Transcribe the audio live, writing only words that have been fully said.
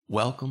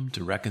Welcome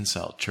to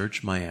Reconcile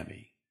Church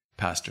Miami,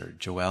 Pastor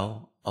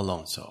Joel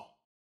Alonso.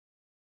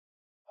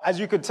 As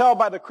you could tell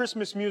by the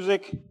Christmas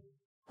music,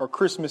 or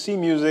Christmassy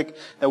music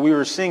that we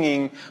were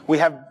singing, we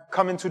have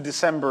come into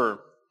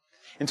December,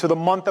 into the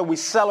month that we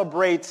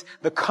celebrate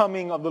the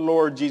coming of the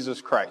Lord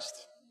Jesus Christ.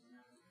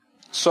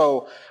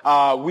 So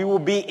we will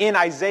be in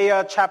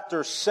Isaiah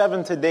chapter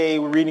 7 today.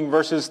 We're reading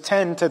verses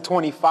 10 to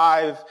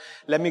 25.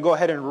 Let me go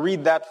ahead and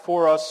read that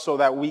for us so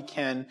that we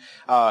can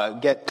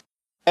get.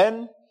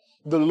 Then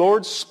the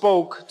Lord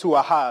spoke to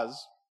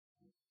Ahaz,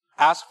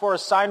 "Ask for a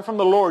sign from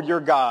the Lord your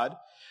God,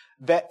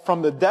 that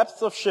from the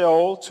depths of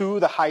Sheol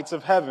to the heights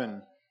of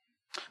heaven."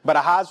 But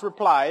Ahaz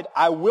replied,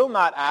 "I will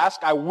not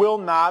ask, I will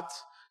not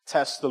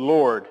test the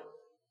Lord."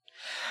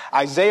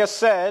 Isaiah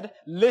said,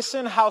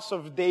 "Listen, house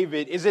of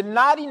David, is it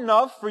not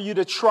enough for you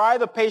to try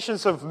the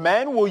patience of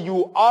men? Will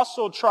you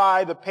also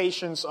try the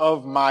patience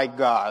of my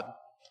God?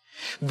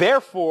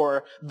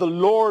 Therefore, the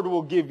Lord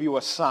will give you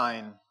a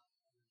sign.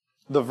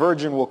 The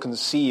virgin will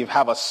conceive,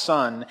 have a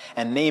son,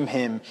 and name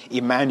him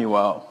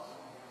Immanuel.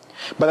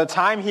 By the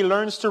time he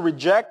learns to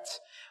reject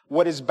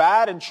what is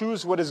bad and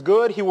choose what is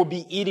good, he will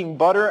be eating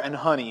butter and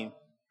honey.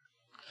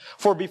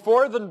 For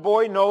before the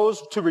boy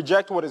knows to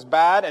reject what is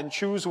bad and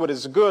choose what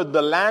is good,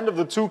 the land of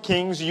the two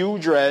kings you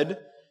dread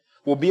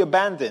will be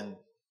abandoned.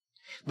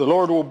 The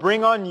Lord will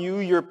bring on you,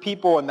 your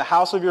people, and the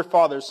house of your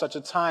fathers such a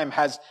time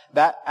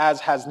as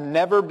has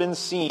never been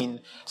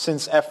seen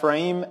since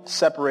Ephraim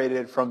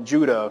separated from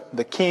Judah.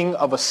 The king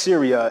of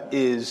Assyria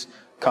is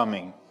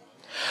coming.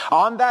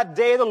 On that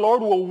day, the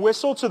Lord will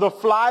whistle to the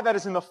fly that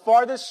is in the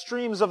farthest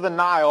streams of the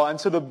Nile and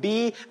to the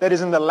bee that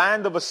is in the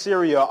land of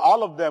Assyria.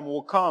 All of them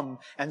will come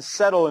and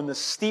settle in the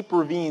steep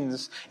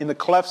ravines, in the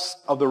clefts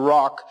of the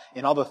rock,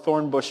 in all the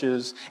thorn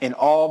bushes, in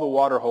all the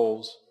water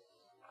holes.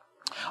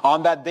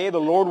 On that day, the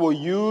Lord will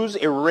use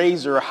a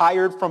razor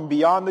hired from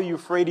beyond the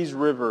Euphrates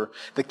River,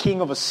 the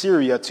king of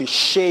Assyria, to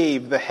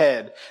shave the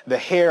head, the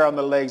hair on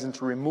the legs, and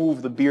to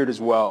remove the beard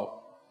as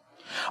well.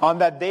 On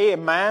that day, a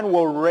man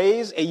will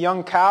raise a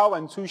young cow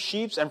and 2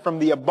 sheep, and from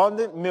the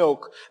abundant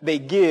milk they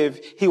give,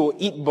 he will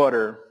eat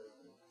butter.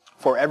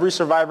 For every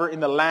survivor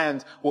in the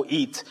land will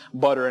eat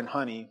butter and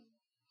honey.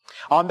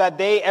 On that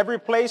day, every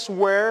place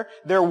where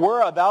there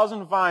were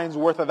 1,000 vines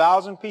worth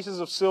 1,000 pieces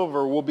of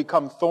silver will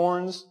become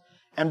thorns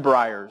and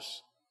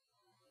briars.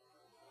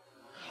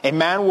 A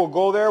man will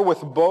go there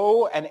with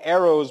bow and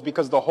arrows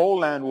because the whole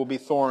land will be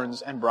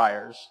thorns and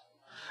briars.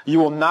 You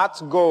will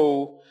not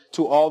go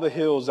to all the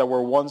hills that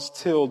were once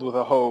tilled with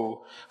a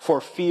hoe for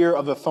fear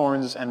of the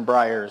thorns and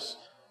briars.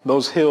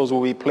 Those hills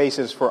will be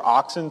places for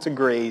oxen to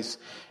graze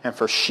and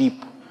for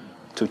sheep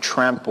to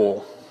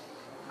trample."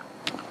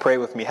 Pray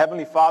with me.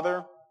 Heavenly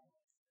Father,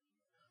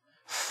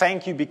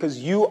 thank you because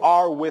you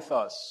are with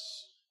us.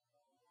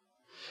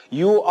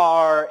 You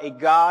are a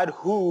God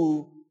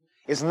who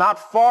is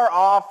not far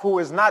off, who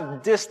is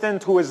not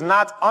distant, who is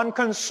not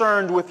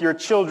unconcerned with your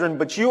children,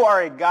 but you are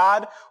a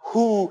God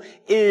who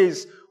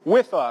is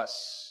with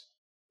us.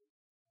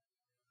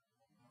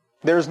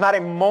 There's not a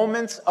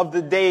moment of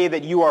the day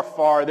that you are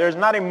far. There's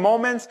not a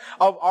moment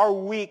of our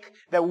week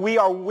that we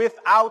are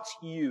without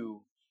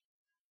you.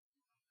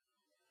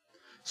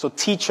 So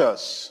teach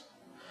us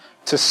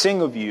to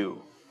sing of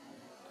you.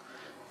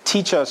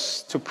 Teach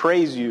us to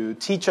praise you.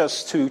 Teach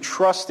us to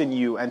trust in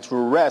you and to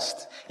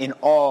rest in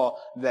all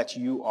that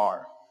you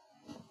are.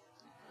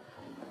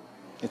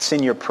 It's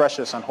in your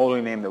precious and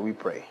holy name that we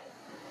pray.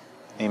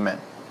 Amen.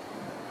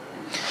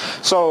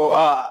 So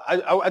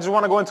I just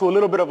want to go into a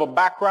little bit of a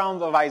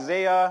background of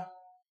Isaiah,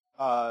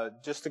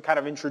 just to kind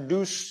of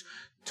introduce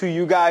to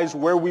you guys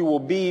where we will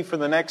be for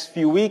the next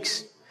few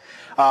weeks.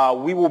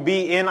 We will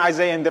be in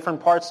Isaiah in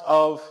different parts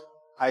of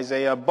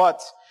Isaiah,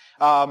 but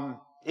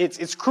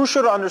it's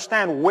crucial to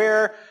understand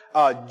where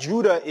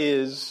Judah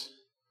is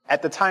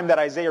at the time that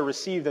Isaiah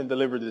received and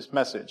delivered this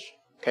message.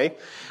 Okay,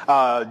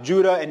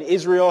 Judah and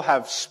Israel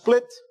have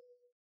split.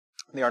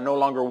 They are no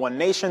longer one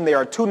nation. They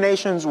are 2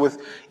 nations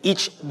with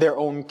each their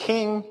own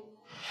king.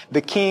 The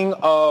king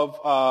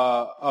of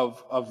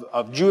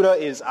Judah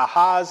is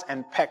Ahaz,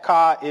 and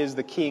Pekah is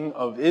the king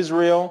of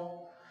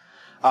Israel.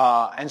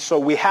 And so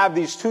we have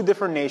these 2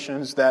 different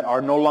nations that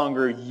are no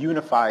longer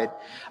unified.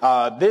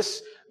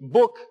 This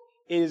book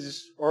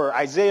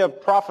Isaiah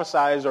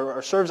prophesies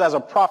or serves as a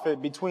prophet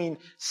between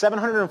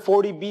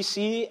 740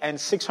 BC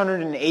and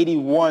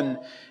 681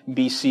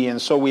 BC.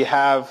 And so we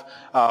have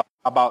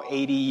about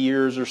 80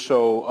 years or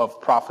so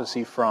of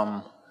prophecy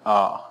from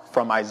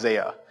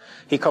Isaiah.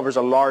 He covers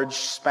a large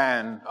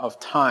span of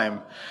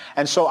time.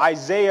 And so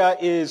Isaiah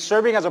is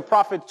serving as a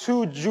prophet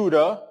to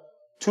Judah,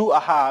 to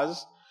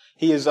Ahaz.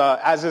 He is,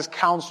 as his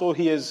counsel,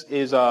 he is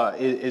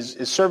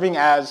serving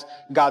as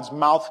God's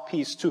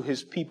mouthpiece to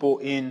his people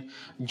in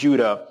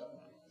Judah.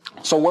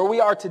 So where we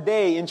are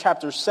today in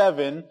chapter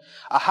 7,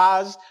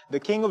 Ahaz, the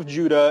king of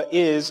Judah,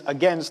 is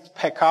against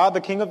Pekah,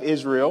 the king of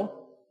Israel,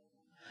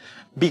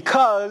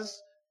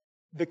 because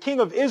the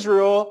king of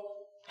Israel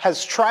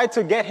has tried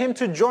to get him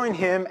to join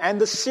him and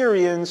the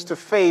Syrians to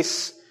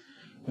face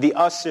the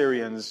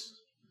Assyrians.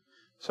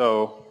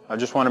 So I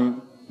just want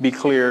to be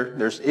clear.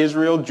 There's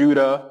Israel,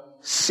 Judah,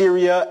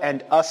 Syria,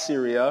 and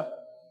Assyria.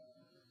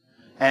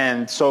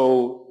 And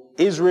so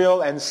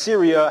Israel and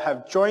Syria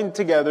have joined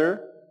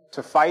together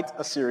to fight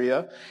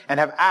Assyria and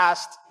have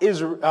asked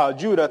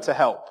Judah to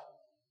help.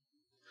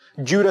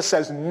 Judah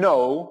says,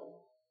 no,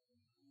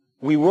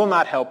 we will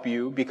not help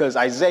you because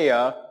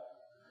Isaiah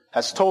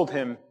has told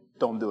him,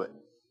 don't do it.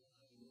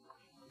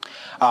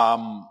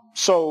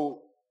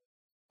 So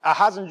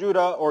Ahaz and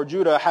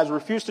Judah has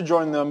refused to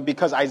join them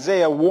because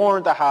Isaiah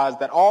warned Ahaz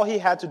that all he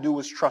had to do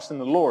was trust in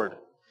the Lord.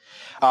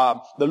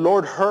 The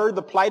Lord heard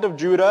the plight of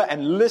Judah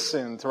and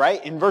listened,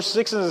 right? In verse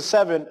 6 and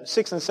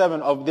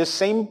 7 of this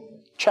same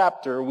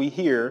chapter, we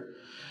hear,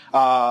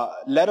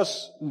 let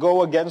us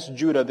go against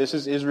Judah. This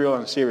is Israel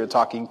and Syria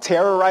talking.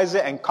 Terrorize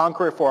it and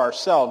conquer it for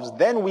ourselves.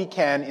 Then we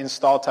can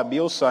install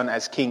Tabil's son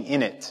as king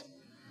in it.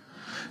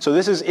 So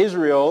this is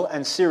Israel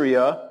and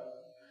Syria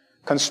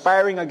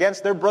conspiring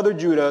against their brother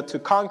Judah to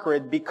conquer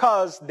it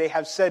because they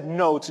have said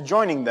no to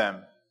joining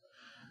them.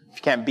 If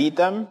you can't beat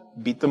them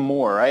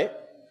more, right?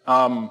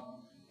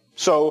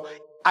 So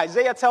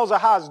Isaiah tells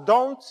Ahaz,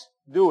 don't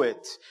do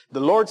it. The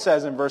Lord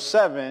says in verse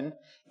 7,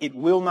 it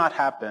will not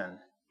happen.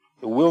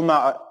 It will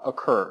not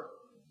occur.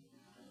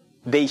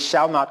 They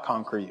shall not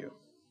conquer you.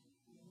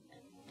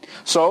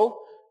 So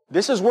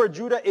this is where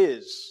Judah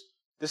is.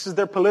 This is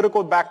their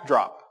political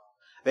backdrop.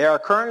 They are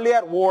currently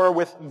at war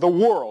with the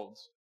world.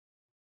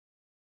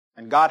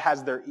 And God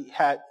has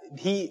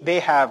they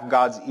have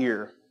God's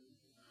ear.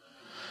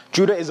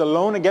 Judah is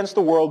alone against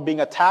the world, being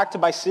attacked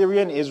by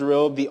Syria and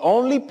Israel. The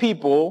only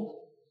people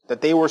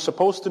that they were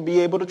supposed to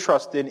be able to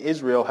trust in,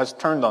 Israel, has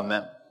turned on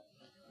them.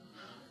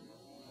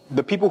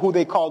 The people who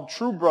they called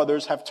true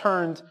brothers have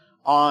turned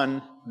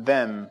on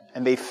them,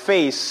 and they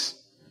face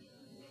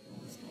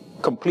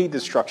complete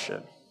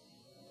destruction.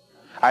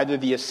 Either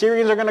the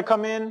Assyrians are going to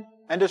come in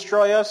and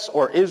destroy us,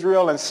 or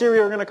Israel and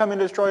Syria are going to come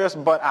and destroy us,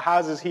 but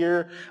Ahaz is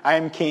here, I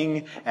am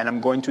king, and I'm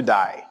going to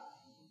die.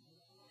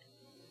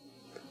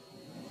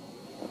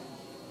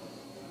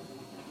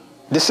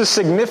 This is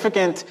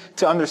significant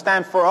to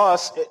understand for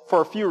us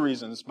for a few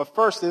reasons. But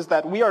first is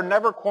that we are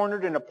never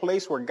cornered in a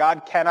place where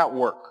God cannot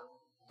work.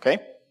 Okay?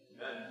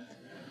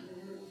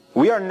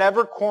 We are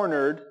never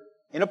cornered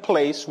in a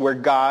place where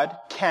God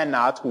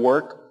cannot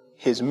work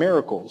his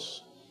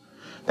miracles.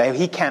 That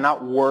he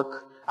cannot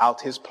work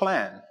out his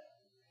plan.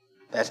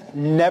 That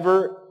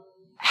never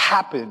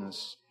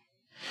happens.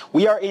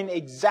 We are in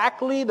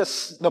exactly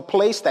the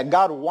place that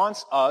God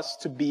wants us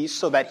to be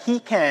so that he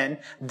can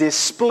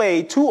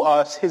display to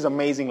us his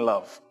amazing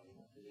love.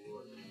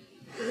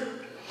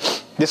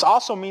 This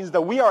also means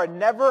that we are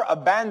never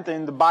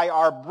abandoned by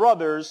our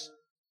brothers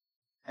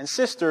and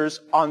sisters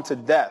unto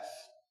death.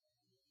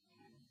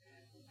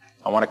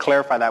 I want to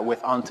clarify that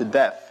with unto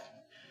death.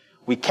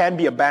 We can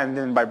be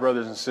abandoned by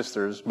brothers and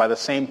sisters, by the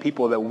same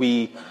people that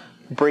we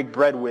break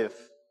bread with.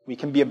 We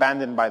can be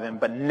abandoned by them,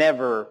 but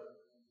never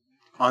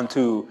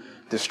unto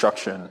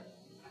destruction.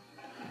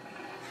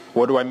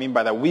 What do I mean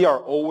by that? We are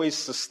always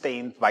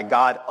sustained by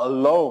God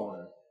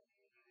alone,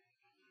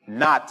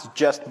 not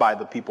just by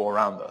the people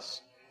around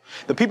us.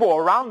 The people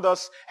around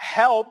us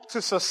help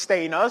to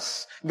sustain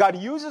us. God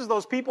uses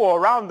those people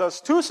around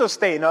us to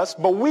sustain us,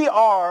 but we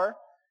are,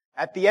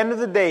 at the end of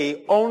the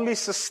day, only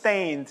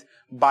sustained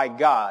by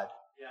God.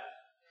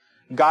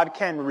 God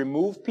can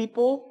remove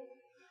people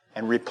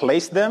and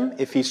replace them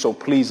if he so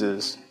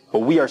pleases, but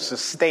we are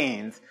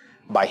sustained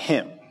by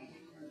him.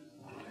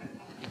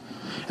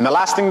 And the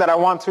last thing that I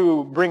want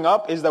to bring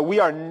up is that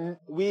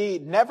we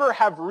never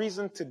have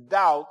reason to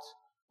doubt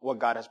what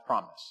God has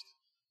promised.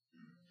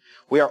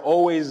 We are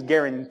always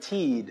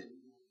guaranteed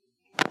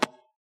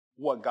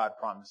what God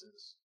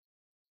promises.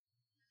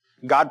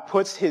 God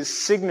puts his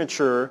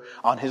signature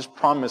on his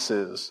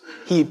promises.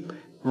 He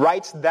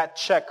writes that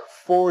check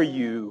for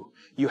you.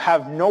 You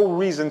have no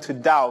reason to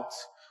doubt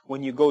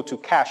when you go to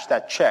cash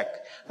that check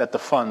that the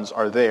funds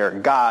are there.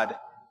 God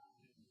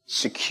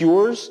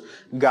secures,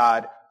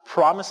 God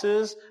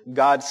promises,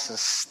 God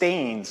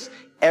sustains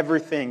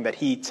everything that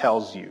he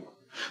tells you.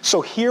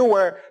 So here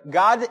where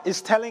God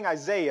is telling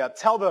Isaiah,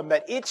 tell them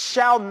that it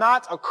shall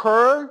not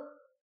occur,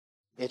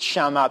 it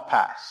shall not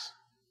pass.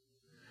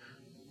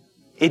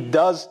 It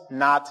does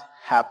not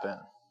happen.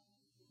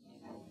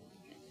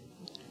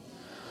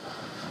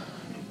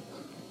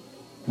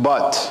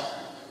 But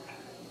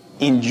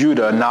in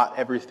Judah, not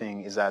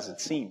everything is as it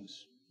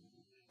seems.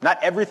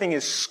 Not everything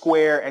is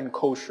square and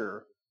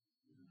kosher.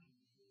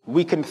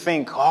 We can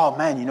think, oh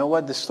man, you know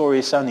what? This story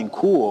is sounding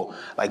cool.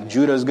 Like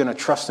Judah's going to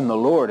trust in the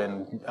Lord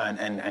and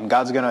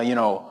God's going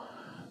to,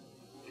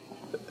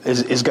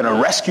 is going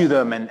to rescue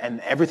them and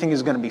everything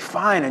is going to be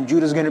fine and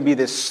Judah's going to be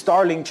this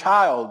starling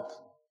child.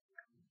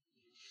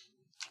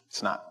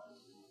 It's not.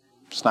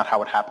 It's not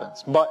how it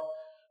happens. But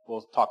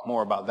we'll talk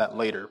more about that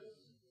later.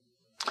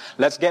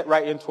 Let's get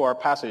right into our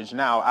passage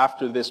now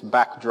after this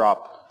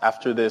backdrop,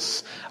 after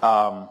this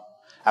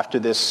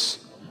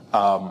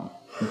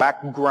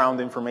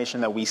background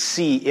information that we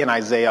see in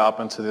Isaiah up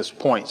until this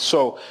point.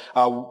 So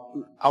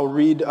I'll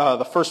read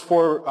the first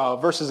 4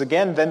 verses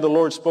again. Then the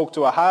Lord spoke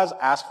to Ahaz,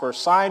 ask for a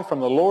sign from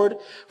the Lord,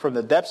 from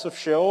the depths of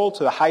Sheol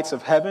to the heights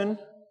of heaven.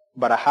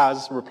 But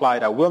Ahaz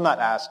replied, I will not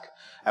ask.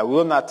 I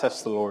will not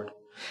test the Lord.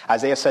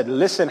 Isaiah said,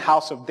 listen,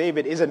 house of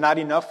David, is it not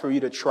enough for you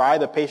to try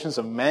the patience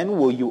of men?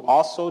 Will you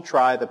also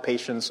try the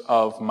patience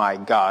of my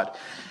God?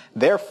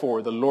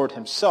 Therefore, the Lord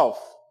himself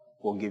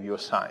will give you a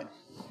sign.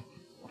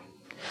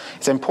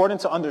 It's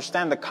important to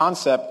understand the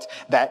concept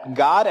that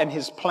God and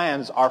his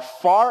plans are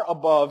far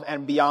above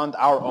and beyond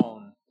our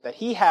own. That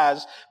he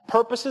has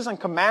purposes and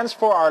commands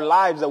for our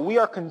lives that we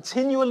are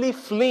continually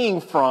fleeing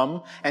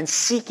from and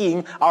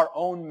seeking our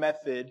own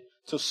method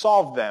to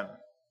solve them.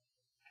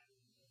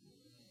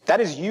 That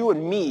is you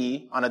and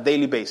me on a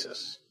daily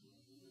basis.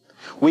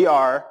 We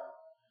are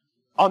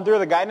under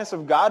the guidance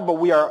of God, but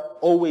we are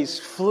always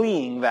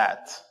fleeing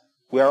that.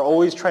 We are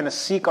always trying to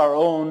seek our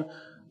own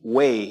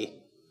way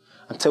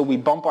until we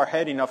bump our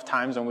head enough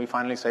times and we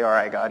finally say, all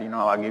right, God,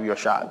 I'll give you a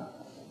shot.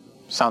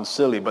 Sounds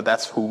silly, but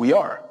that's who we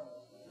are.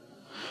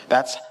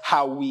 That's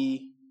how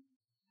we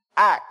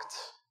act.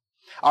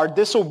 Our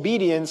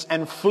disobedience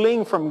and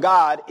fleeing from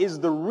God is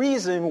the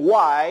reason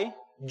why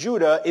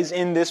Judah is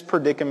in this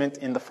predicament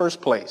in the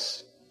first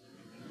place.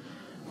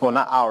 Well,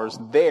 not ours.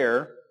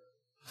 Their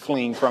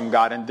fleeing from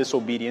God and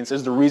disobedience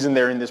is the reason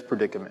they're in this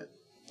predicament.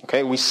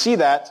 Okay, we see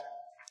that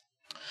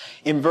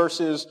in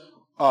verses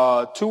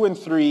 2 and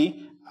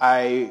 3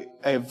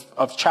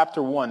 of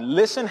chapter 1.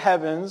 Listen,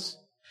 heavens,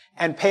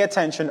 and pay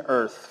attention,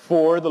 earth,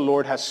 for the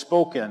Lord has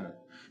spoken.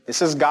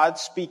 This is God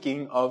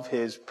speaking of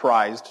his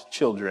prized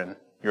children.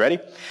 You ready?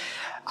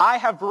 I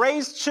have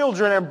raised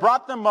children and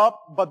brought them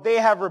up, but they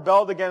have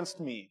rebelled against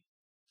me.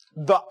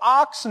 The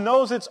ox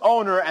knows its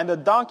owner and the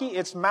donkey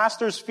its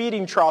master's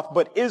feeding trough,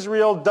 but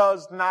Israel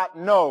does not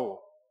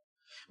know.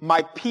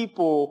 My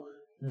people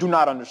do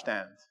not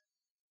understand.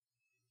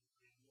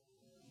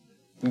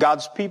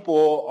 God's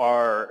people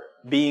are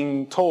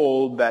being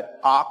told that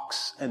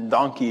ox and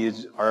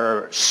donkeys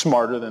are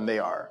smarter than they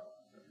are.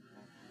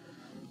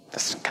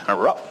 That's kind of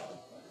rough.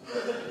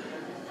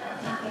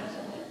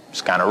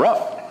 It's kind of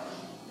rough.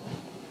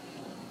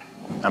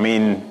 I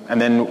mean,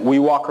 and then we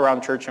walk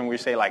around church and we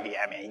say like,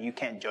 yeah, man, you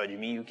can't judge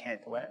me. You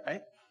can't, what,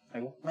 right?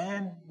 Like,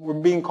 man, we're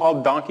being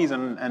called donkeys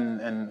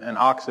and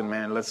oxen,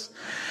 man. Let's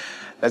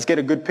get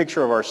a good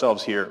picture of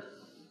ourselves here.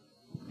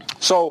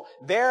 So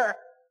their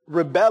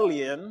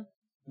rebellion,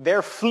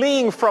 their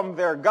fleeing from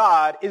their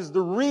God is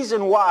the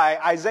reason why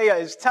Isaiah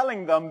is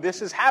telling them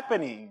this is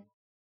happening.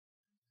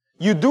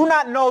 You do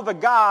not know the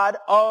God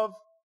of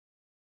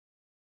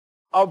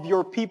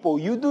your people.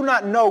 You do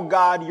not know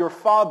God, your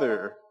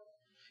Father.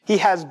 He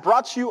has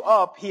brought you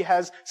up. He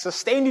has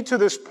sustained you to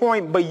this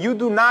point, but you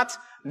do not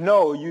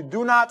know. You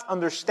do not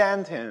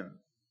understand him,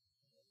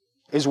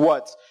 is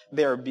what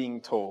they are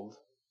being told.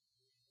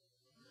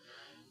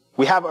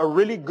 We have a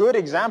really good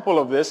example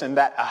of this in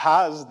that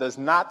Ahaz does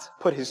not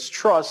put his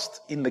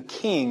trust in the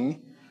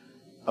king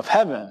of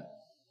heaven.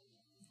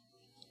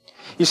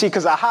 You see,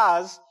 because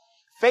Ahaz,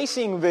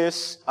 facing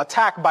this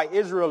attack by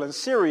Israel and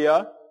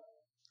Syria,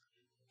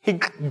 he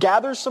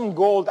gathers some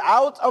gold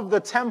out of the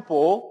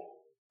temple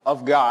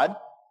of God.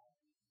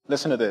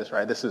 Listen to this,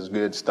 right? This is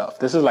good stuff.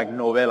 This is like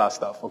novela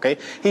stuff, okay?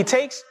 He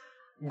takes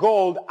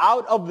gold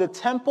out of the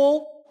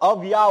temple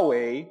of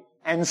Yahweh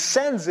and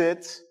sends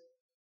it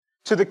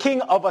to the king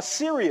of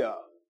Assyria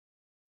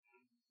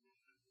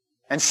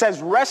and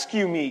says,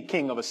 rescue me,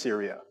 king of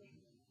Assyria.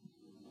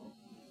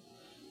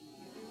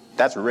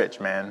 That's rich,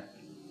 man.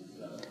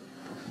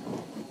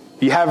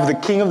 You have the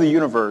king of the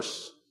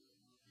universe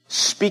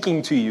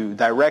speaking to you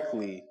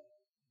directly,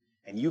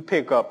 and you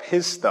pick up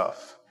his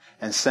stuff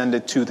and send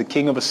it to the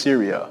king of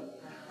Assyria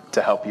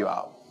to help you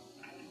out.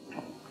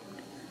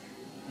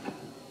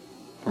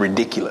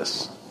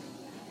 Ridiculous.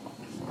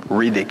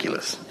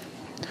 Ridiculous.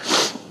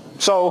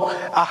 So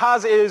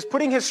Ahaz is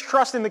putting his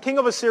trust in the king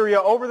of Assyria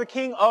over the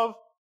king of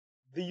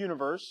the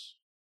universe.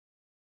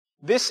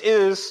 This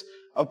is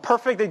a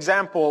perfect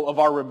example of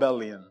our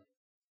rebellion.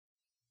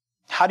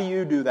 How do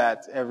you do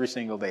that every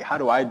single day? How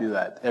do I do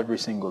that every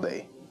single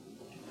day?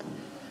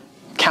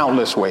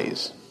 Countless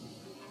ways.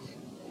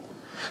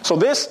 So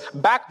this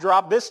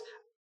backdrop, this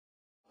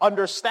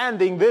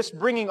understanding, this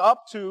bringing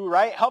up to,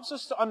 right, helps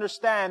us to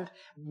understand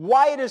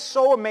why it is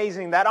so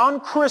amazing that on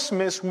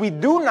Christmas we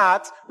do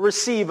not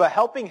receive a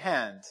helping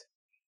hand.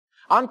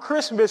 On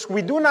Christmas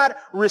we do not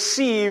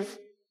receive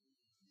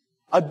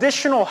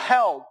additional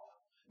help.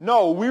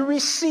 No, we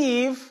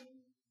receive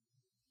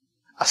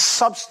a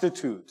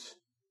substitute.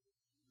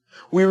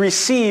 We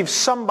receive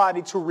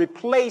somebody to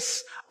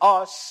replace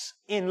us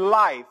in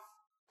life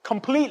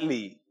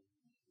completely.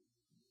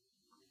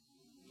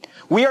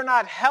 We are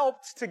not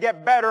helped to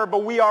get better,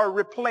 but we are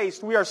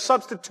replaced. We are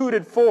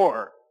substituted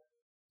for.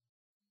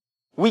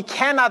 We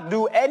cannot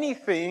do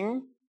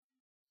anything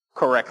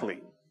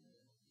correctly.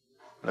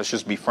 Let's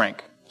just be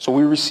frank. So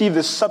we receive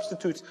this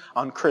substitute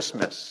on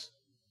Christmas.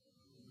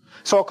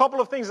 So a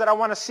couple of things that I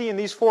want to see in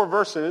these 4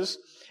 verses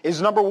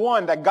is number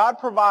one, that God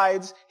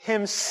provides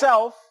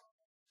himself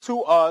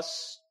to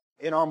us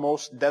in our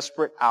most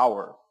desperate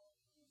hour.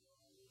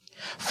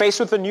 Faced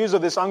with the news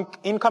of this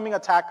incoming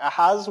attack,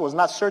 Ahaz was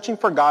not searching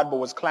for God, but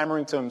was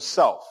clamoring to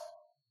himself.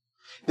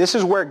 This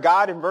is where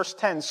God, in verse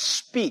 10,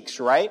 speaks,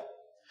 right?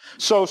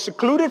 So,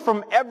 secluded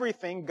from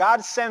everything,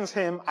 God sends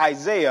him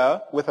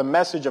Isaiah with a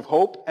message of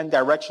hope and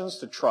directions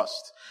to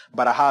trust.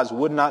 But Ahaz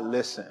would not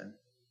listen.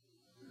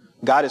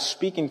 God is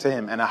speaking to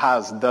him, and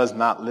Ahaz does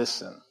not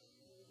listen.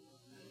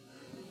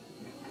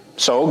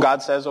 So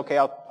God says, okay,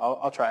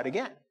 I'll try it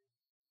again.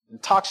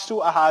 And talks to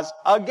Ahaz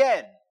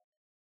again,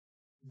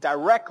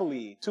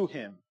 directly to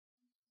him.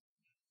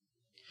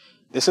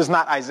 This is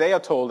not Isaiah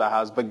told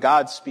Ahaz, but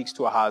God speaks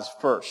to Ahaz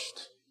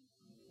first.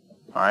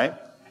 All right?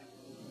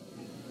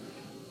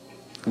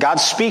 God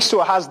speaks to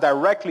Ahaz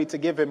directly to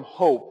give him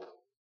hope.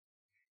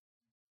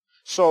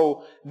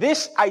 So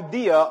this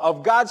idea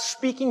of God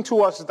speaking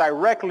to us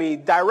directly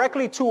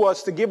to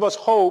us to give us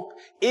hope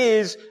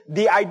is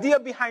the idea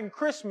behind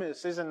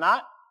Christmas, is it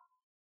not?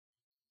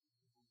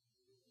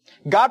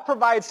 God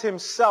provides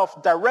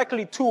himself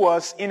directly to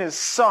us in his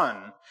Son.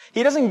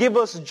 He doesn't give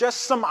us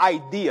just some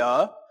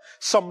idea,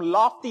 some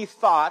lofty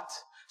thought,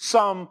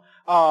 some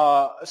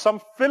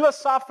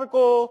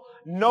philosophical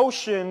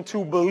notion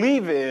to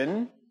believe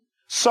in,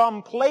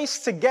 some place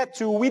to get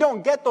to. We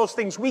don't get those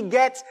things. We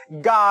get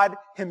God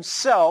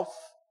himself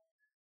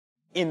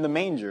in the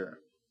manger.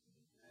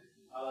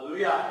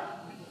 Hallelujah.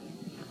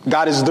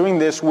 God is doing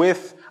this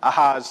with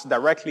Ahaz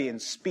directly in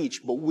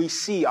speech, but we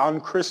see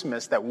on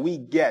Christmas that we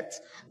get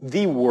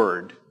the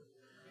word,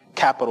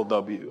 capital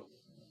W.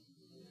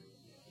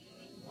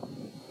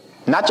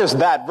 Not just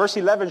that, verse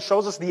 11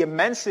 shows us the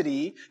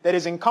immensity that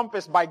is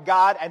encompassed by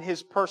God and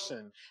his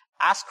person.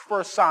 Ask for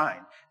a sign.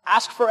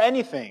 Ask for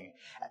anything.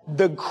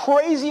 The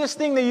craziest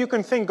thing that you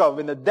can think of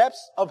in the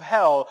depths of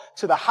hell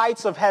to the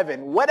heights of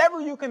heaven,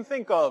 whatever you can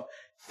think of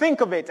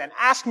it and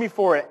ask me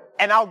for it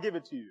and I'll give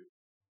it to you.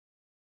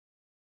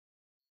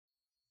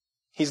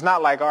 He's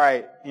not like, all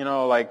right, you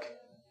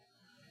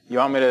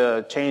want me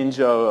to change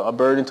a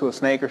bird into a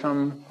snake or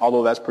something?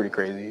 Although that's pretty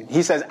crazy.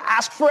 He says,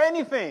 ask for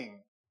anything.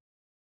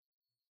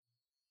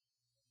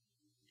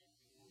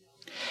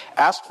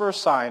 Ask for a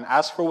sign.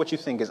 Ask for what you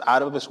think is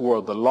out of this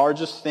world. The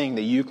largest thing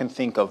that you can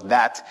think of,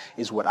 that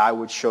is what I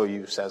would show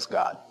you, says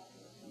God.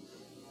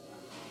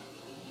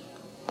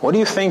 What do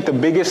you think the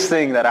biggest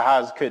thing that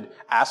Ahaz could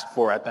ask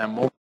for at that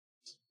moment?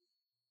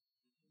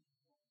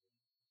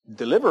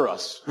 Deliver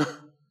us.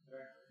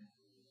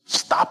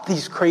 Stop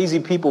these crazy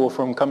people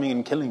from coming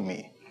and killing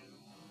me.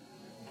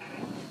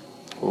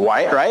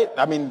 Why, right?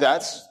 I mean,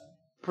 that's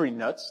pretty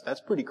nuts.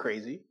 That's pretty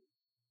crazy.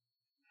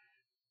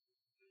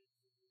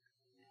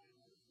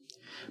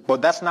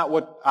 But that's not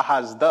what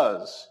Ahaz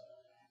does.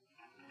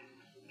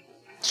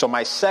 So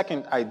my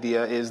second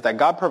idea is that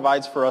God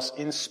provides for us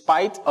in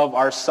spite of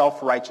our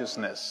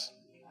self-righteousness.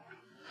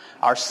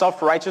 Our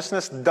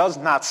self-righteousness does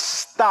not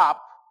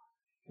stop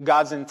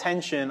God's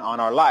intention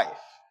on our life.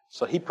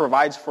 So he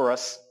provides for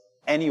us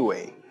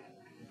anyway.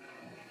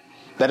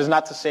 That is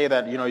not to say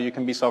that, you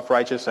can be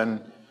self-righteous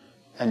and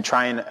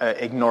try and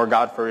ignore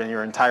God for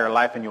your entire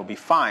life and you'll be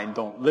fine.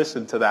 Don't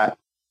listen to that.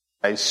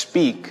 I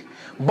speak.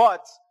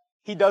 But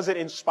he does it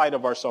in spite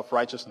of our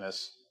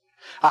self-righteousness.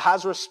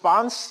 Ahaz's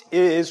response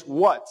is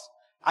what?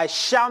 I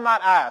shall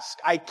not ask.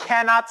 I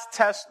cannot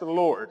test the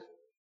Lord.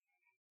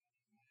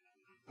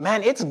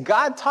 Man, it's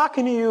God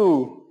talking to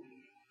you.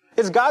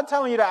 It's God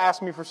telling you to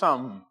ask me for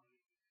something.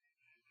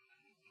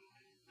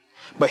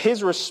 But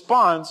his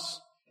response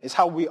is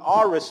how we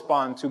all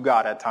respond to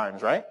God at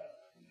times, right?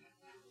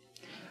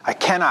 I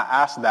cannot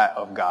ask that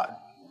of God.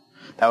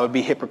 That would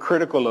be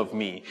hypocritical of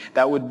me.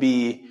 That would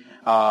be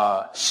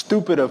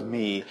stupid of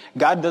me.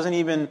 God doesn't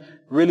even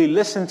really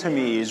listen to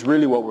me is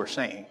really what we're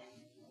saying.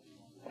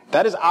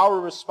 That is our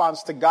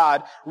response to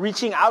God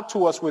reaching out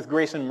to us with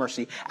grace and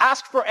mercy.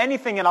 Ask for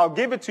anything and I'll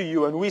give it to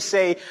you. And we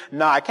say,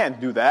 no, I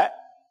can't do that.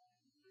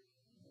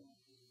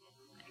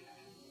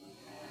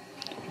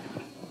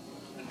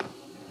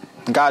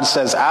 God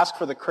says, ask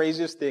for the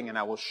craziest thing and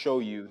I will show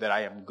you that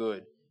I am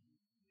good.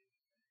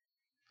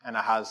 And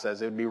Ahaz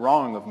says, it would be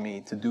wrong of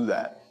me to do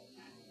that.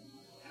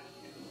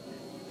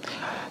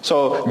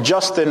 So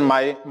Justin,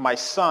 my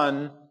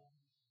son,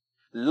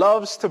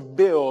 loves to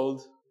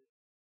build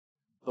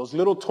those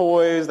little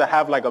toys that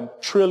have like 1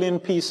 trillion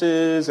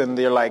pieces and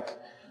they're like,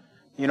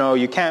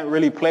 you can't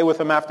really play with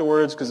them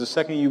afterwards because the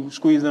second you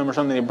squeeze them or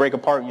something, they break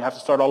apart and you have to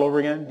start all over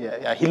again.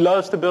 Yeah. He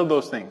loves to build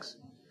those things.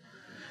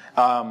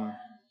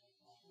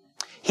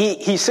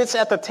 He sits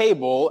at the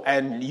table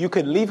and you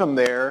could leave him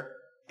there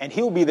and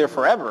he'll be there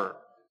forever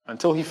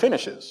until he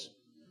finishes.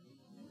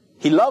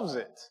 He loves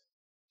it.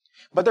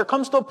 But there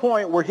comes to a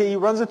point where he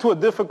runs into a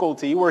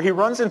difficulty, where he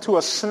runs into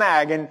a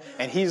snag and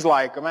he's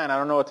like, man, I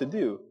don't know what to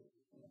do.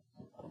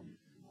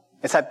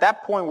 It's at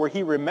that point where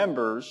he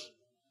remembers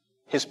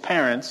his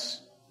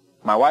parents,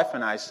 my wife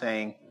and I,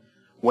 saying,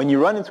 when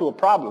you run into a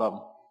problem,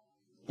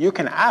 you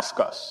can ask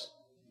us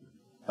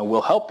and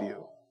we'll help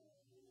you.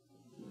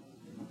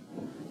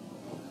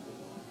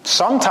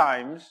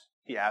 Sometimes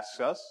he asks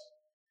us.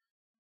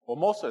 Well,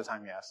 most of the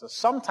time he asks us.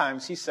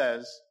 Sometimes he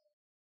says,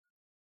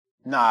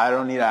 nah, I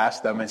don't need to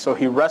ask them. And so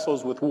he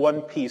wrestles with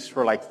one piece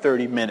for like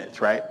 30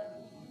 minutes, right?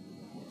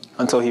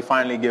 Until he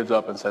finally gives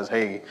up and says,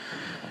 hey,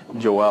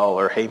 Joel,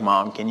 or hey,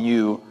 Mom, can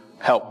you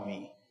help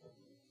me?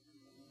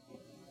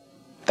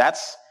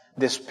 That's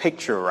this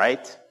picture,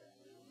 right?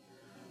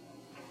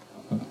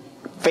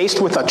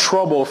 Faced with a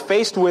trouble,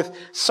 faced with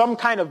some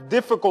kind of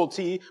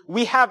difficulty,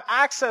 we have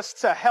access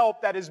to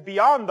help that is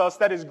beyond us,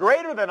 that is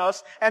greater than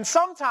us, and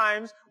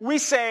sometimes we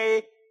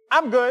say,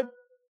 I'm good,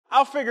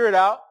 I'll figure it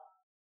out.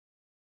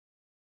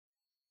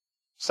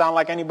 Sound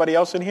like anybody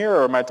else in here,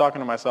 or am I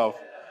talking to myself?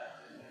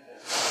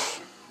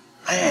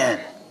 Man.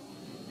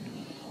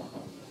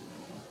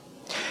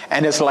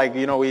 And it's like,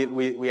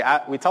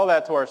 we tell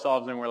that to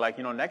ourselves and we're like,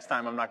 next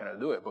time I'm not going to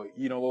do it, but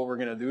you know what we're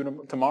going to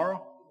do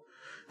tomorrow?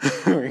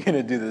 We're going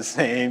to do the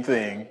same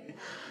thing.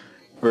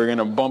 We're going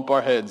to bump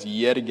our heads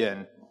yet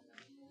again.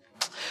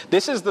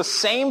 This is the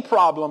same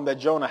problem that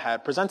Jonah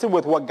had, presented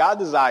with what God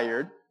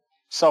desired,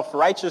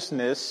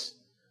 self-righteousness,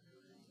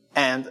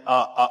 and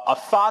a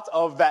thought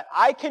of that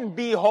I can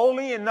be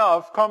holy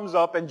enough comes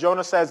up, and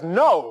Jonah says,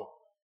 no.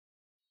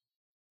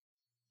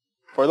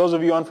 For those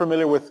of you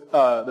unfamiliar with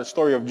the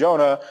story of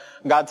Jonah,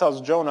 God tells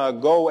Jonah,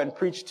 go and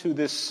preach to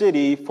this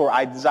city, for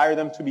I desire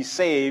them to be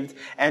saved.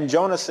 And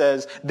Jonah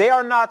says, they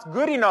are not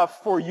good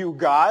enough for you,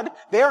 God.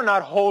 They are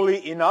not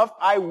holy enough.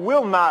 I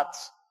will not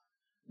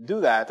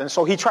do that. And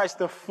so he tries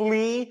to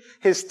flee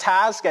his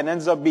task and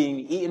ends up being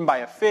eaten by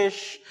a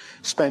fish,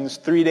 spends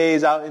 3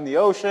 days out in the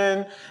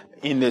ocean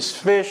in this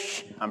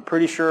fish. I'm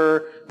pretty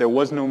sure there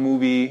was no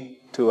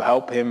movie to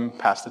help him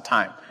pass the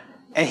time.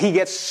 And he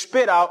gets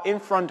spit out in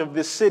front of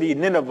this city,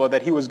 Nineveh,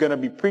 that he was going to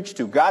be preached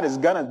to. God is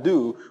going to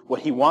do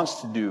what he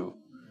wants to do.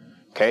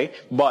 Okay?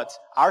 But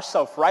our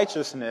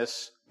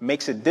self-righteousness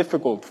makes it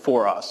difficult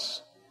for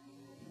us.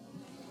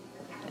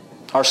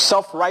 Our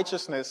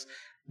self-righteousness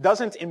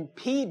doesn't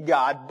impede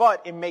God,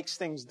 but it makes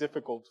things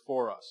difficult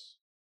for us.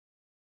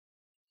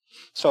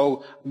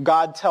 So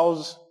God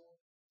tells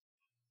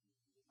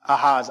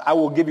Ahaz, I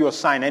will give you a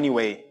sign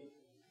anyway.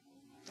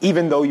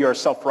 Even though you're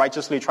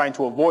self-righteously trying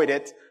to avoid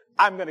it,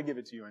 I'm going to give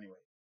it to you anyway.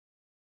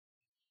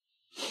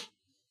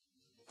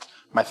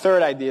 My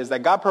third idea is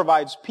that God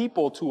provides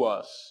people to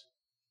us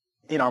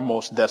in our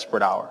most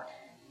desperate hour.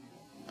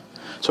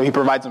 So he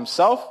provides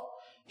himself.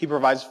 He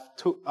provides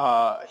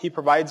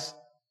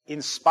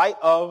in spite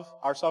of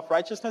our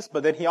self-righteousness,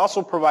 but then he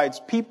also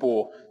provides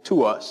people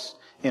to us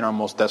in our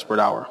most desperate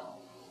hour.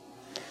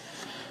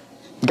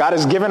 God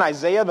has given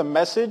Isaiah the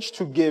message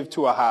to give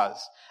to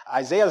Ahaz.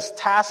 Isaiah's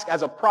task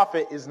as a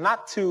prophet is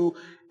not to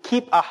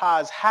keep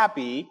Ahaz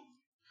happy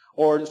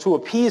or to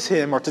appease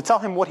him or to tell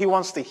him what he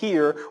wants to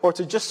hear or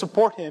to just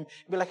support him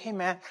and be like, hey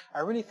man, I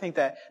really think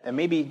that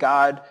maybe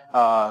God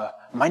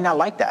might not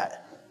like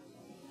that.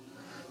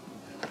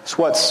 It's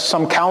what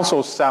some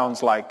counsel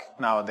sounds like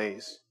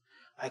nowadays.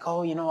 Like,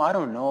 oh, I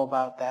don't know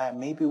about that.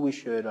 Maybe we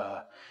should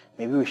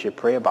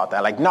pray about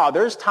that. Like, no,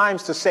 there's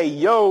times to say,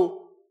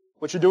 yo,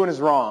 what you're doing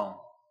is wrong.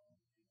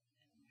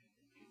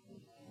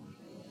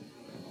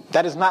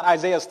 That is not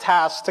Isaiah's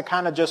task to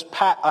kind of just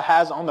pat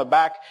Ahaz on the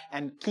back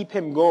and keep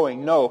him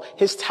going. No,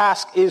 his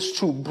task is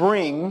to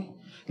bring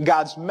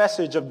God's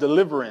message of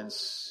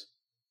deliverance,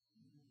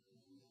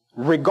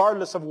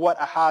 regardless of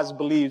what Ahaz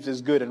believes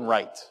is good and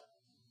right.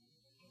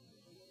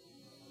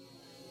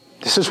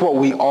 This is what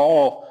we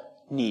all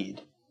need.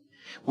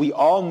 We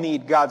all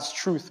need God's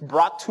truth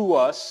brought to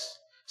us,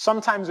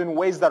 sometimes in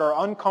ways that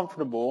are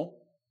uncomfortable,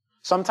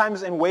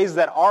 sometimes in ways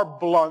that are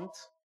blunt,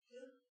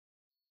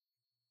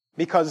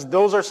 because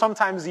those are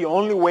sometimes the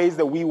only ways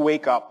that we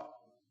wake up.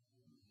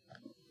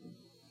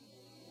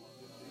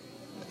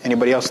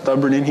 Anybody else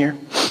stubborn in here?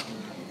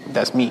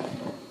 That's me.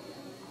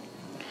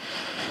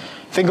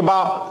 Think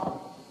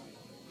about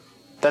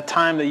that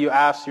time that you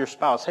asked your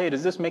spouse, hey,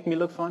 does this make me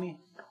look funny?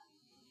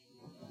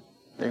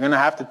 They're going to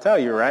have to tell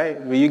you, right?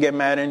 But you get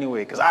mad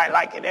anyway, because I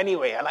like it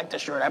anyway. I like the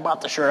shirt. I bought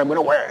the shirt. I'm going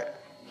to wear it.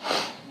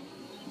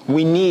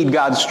 We need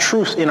God's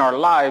truth in our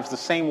lives the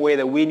same way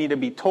that we need to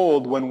be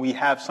told when we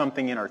have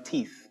something in our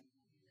teeth.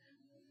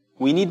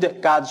 We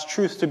need God's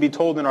truth to be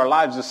told in our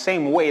lives the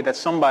same way that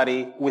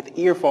somebody with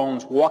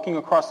earphones walking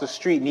across the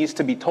street needs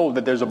to be told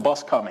that there's a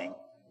bus coming.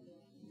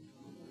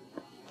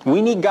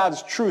 We need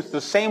God's truth the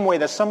same way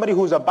that somebody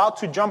who's about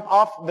to jump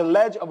off the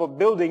ledge of a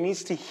building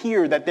needs to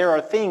hear that there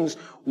are things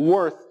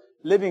worth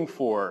living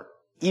for,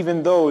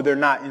 even though they're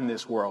not in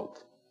this world.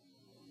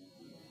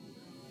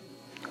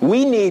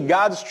 We need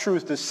God's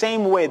truth the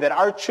same way that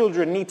our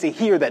children need to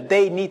hear that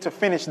they need to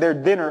finish their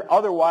dinner,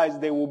 otherwise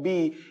they will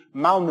be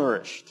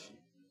malnourished.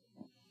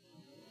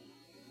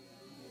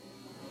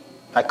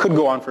 I could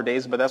go on for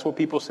days, but that's what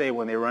people say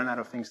when they run out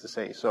of things to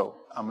say. So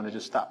I'm going to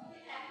just stop.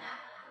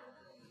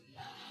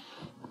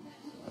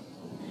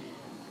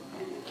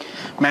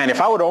 Man, if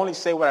I would only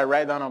say what I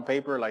write down on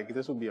paper, like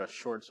this would be a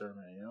short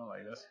sermon,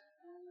 like this.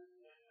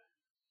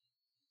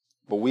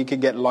 But we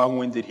could get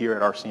long-winded here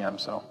at RCM,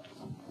 so.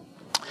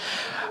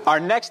 Our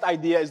next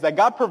idea is that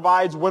God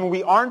provides when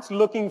we aren't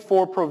looking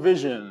for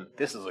provision.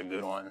 This is a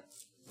good one.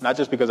 Not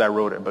just because I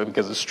wrote it, but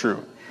because it's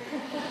true.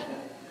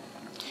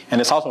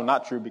 And it's also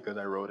not true because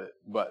I wrote it.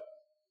 But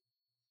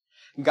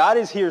God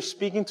is here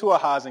speaking to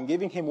Ahaz and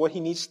giving him what he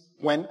needs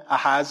when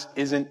Ahaz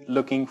isn't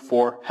looking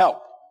for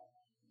help.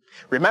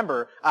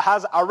 Remember,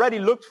 Ahaz already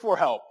looked for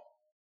help.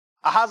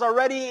 Ahaz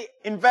already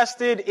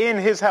invested in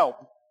his help.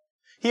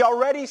 He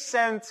already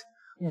sent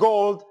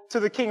gold to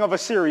the king of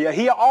Assyria.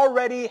 He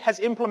already has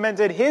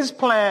implemented his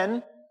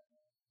plan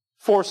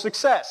for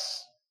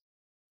success.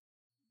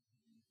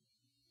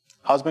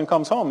 Husband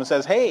comes home and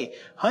says, hey,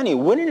 honey,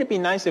 wouldn't it be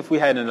nice if we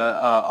had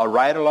a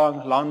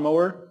ride-along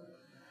lawnmower?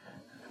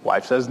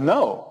 Wife says,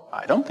 no,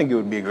 I don't think it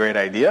would be a great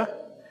idea.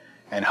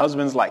 And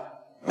husband's like,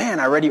 man,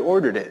 I already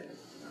ordered it.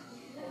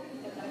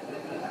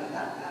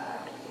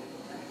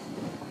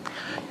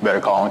 You better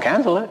call and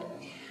cancel it.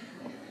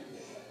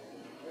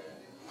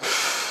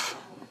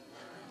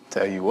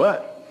 Tell you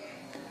what.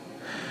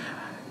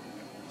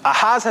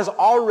 Ahaz has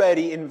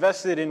already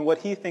invested in what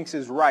he thinks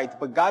is right,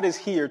 but God is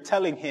here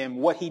telling him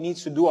what he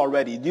needs to do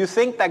already. Do you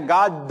think that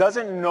God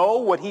doesn't know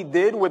what he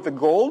did with the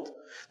gold?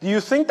 Do you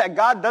think that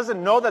God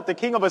doesn't know that the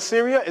king of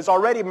Assyria is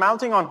already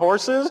mounting on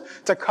horses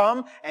to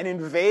come and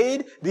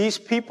invade these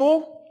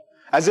people?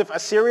 As if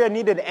Assyria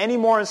needed any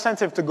more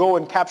incentive to go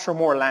and capture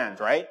more land,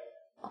 right?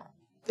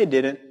 It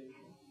didn't.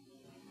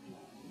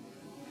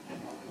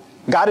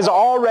 God is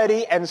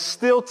already and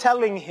still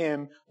telling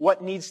him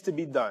what needs to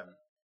be done.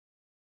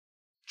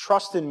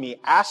 Trust in me.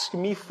 Ask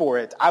me for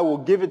it. I will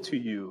give it to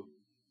you.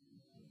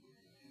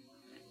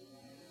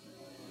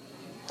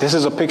 This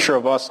is a picture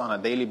of us on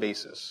a daily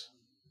basis.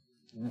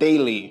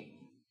 Daily.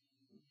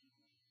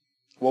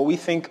 What we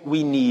think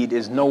we need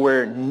is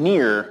nowhere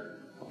near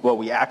what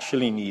we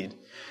actually need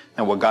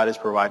and what God is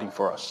providing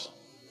for us.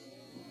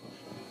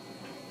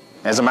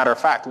 As a matter of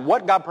fact,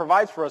 what God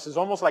provides for us is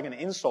almost like an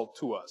insult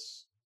to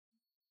us.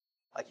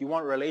 Like you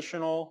want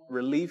relational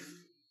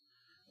relief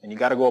and you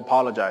got to go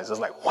apologize. It's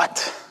like,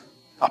 what?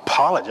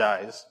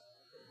 Apologize?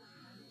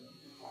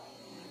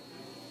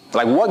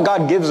 Like what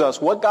God gives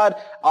us, what God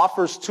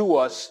offers to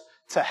us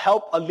to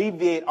help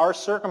alleviate our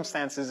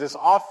circumstances is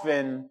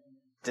often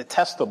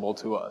detestable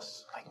to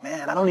us. Like,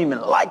 man, I don't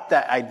even like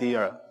that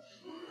idea.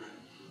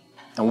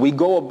 And we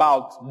go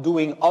about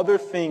doing other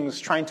things,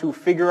 trying to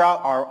figure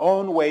out our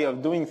own way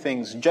of doing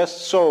things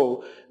just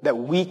so that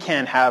we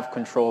can have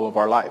control of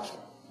our lives.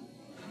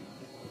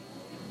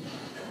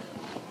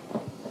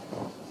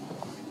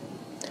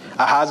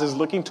 Ahaz is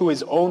looking to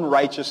his own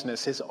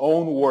righteousness, his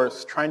own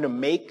worth, trying to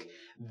make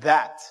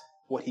that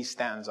what he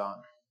stands on.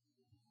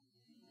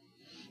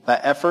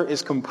 That effort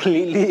is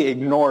completely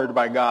ignored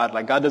by God.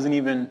 Like God doesn't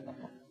even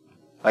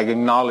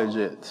acknowledge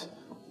it.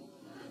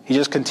 He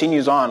just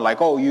continues on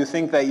like, oh, you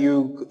think that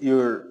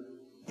you're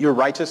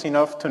righteous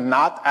enough to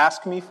not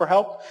ask me for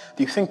help?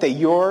 Do you think that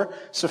you're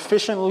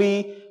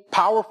sufficiently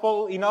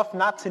powerful enough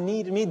not to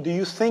need me? Do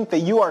you think that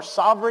you are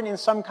sovereign in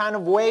some kind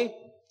of way?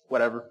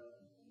 Whatever.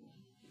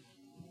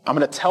 I'm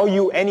going to tell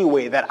you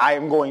anyway that I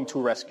am going to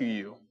rescue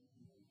you.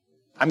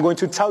 I'm going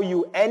to tell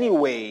you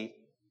anyway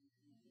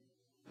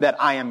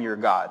that I am your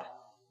God.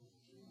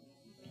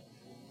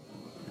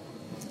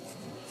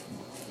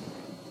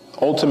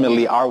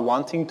 Ultimately, our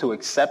wanting to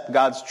accept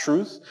God's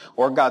truth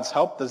or God's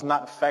help does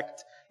not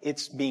affect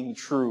its being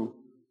true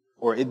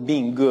or it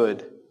being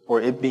good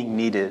or it being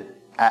needed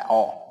at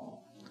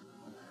all.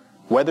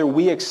 Whether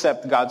we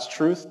accept God's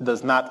truth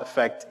does not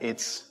affect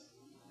its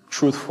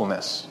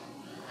truthfulness.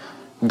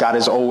 God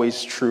is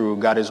always true.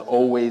 God is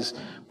always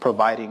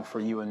providing for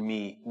you and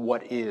me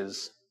what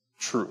is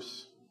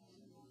truth.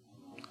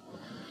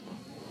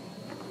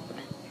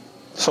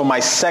 So my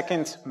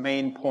second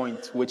main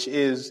point, which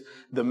is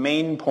the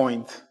main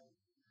point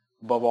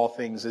above all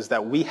things, is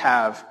that we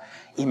have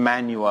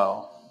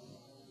Immanuel,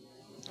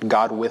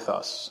 God with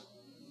us.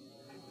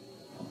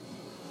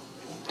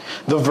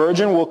 The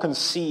virgin will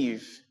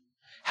conceive,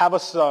 have a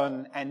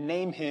son, and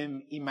name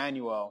him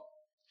Immanuel.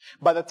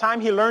 By the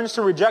time he learns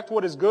to reject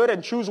what is good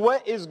and choose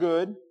what is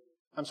good,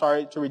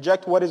 to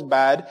reject what is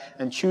bad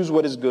and choose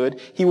what is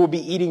good, he will be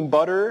eating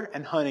butter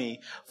and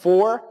honey.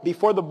 For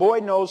before the boy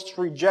knows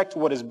to reject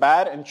what is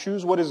bad and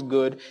choose what is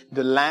good,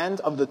 the land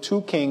of the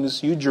two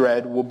kings you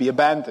dread will be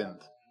abandoned.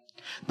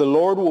 The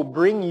Lord will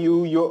bring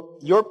you,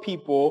 your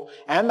people,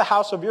 and the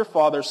house of your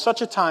father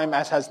such a time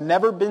as has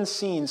never been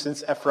seen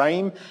since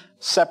Ephraim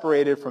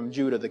separated from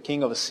Judah. The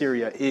king of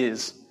Assyria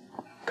is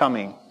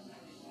coming.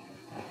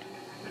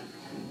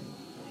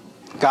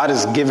 God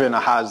has given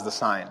Ahaz the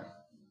sign.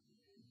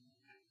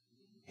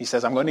 He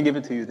says, I'm going to give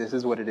it to you. This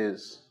is what it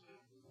is.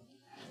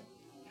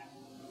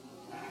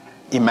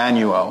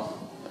 Immanuel,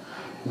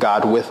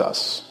 God with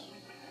us.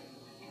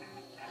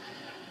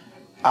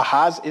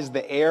 Ahaz is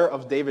the heir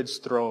of David's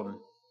throne,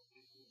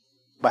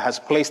 but has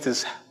placed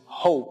his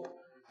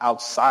hope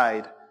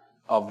outside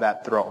of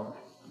that throne,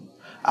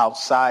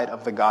 outside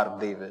of the God of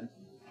David.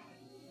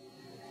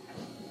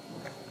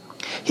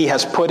 He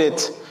has put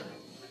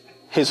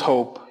his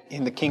hope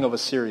in the king of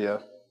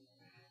Assyria.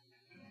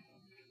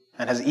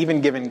 and has even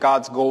given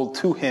God's gold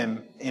to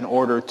him in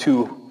order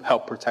to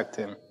help protect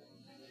him.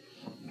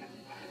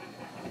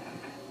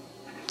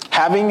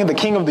 Having the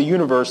king of the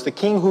universe, the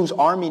king whose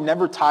army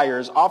never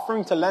tires,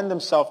 offering to lend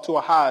himself to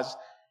Ahaz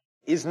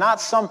is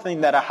not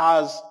something that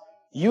Ahaz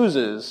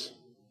uses.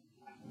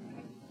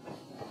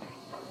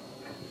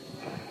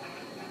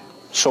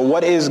 So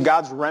what is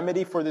God's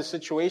remedy for this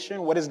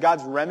situation? What is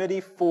God's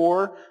remedy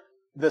for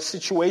the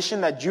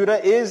situation that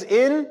Judah is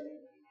in?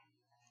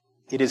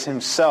 It is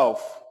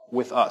himself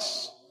with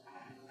us.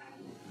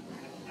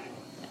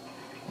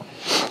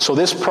 So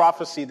this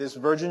prophecy, this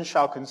virgin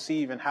shall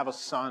conceive and have a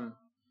son,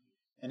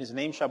 and his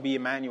name shall be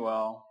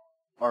Immanuel,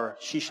 or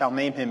she shall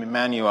name him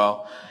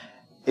Immanuel,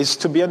 is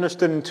to be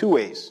understood in two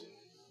ways.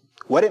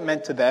 What it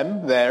meant to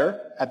them there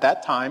at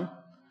that time,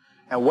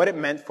 and what it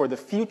meant for the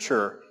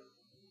future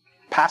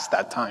past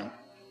that time.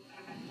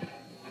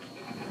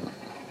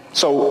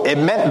 So it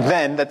meant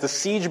then that the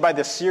siege by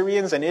the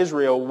Syrians and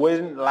Israel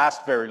wouldn't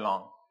last very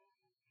long.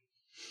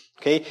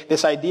 Okay,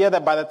 this idea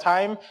that by the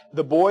time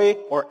the boy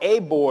or a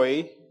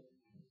boy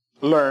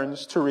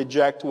learns to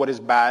reject what is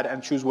bad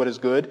and choose what is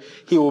good,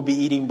 he will be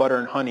eating butter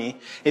and honey,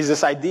 is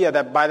this idea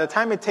that by the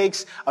time it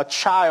takes a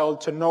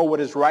child to know what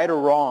is right or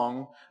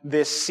wrong,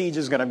 this siege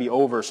is going to be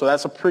over. So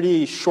that's a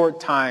pretty short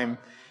time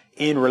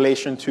in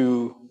relation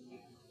to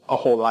a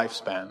whole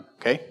lifespan.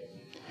 Okay?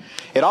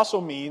 It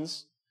also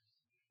means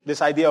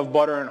this idea of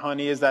butter and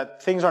honey is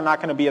that things are not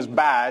going to be as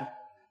bad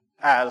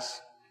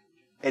as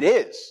it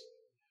is.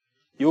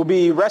 You'll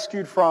be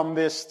rescued from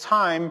this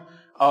time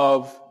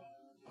of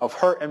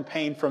hurt and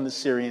pain from the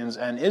Syrians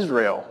and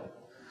Israel.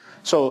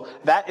 So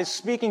that is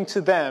speaking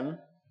to them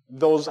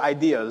those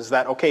ideas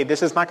that, okay,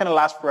 this is not going to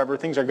last forever.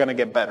 Things are going to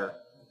get better.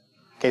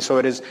 Okay, so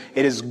it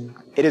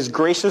is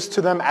gracious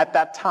to them at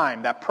that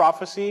time. That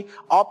prophecy,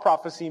 all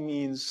prophecy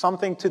means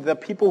something to the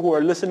people who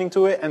are listening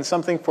to it and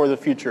something for the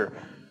future.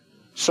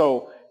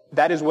 So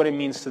that is what it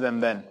means to them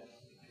then.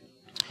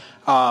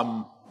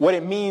 What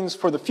it means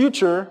for the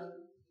future,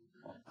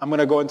 I'm going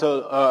to go into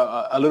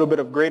a little bit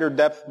of greater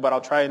depth, but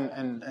I'll try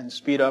and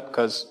speed up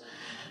because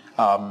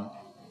I'm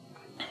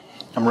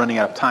running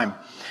out of time.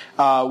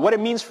 What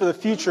it means for the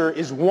future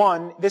is,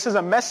 one, this is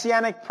a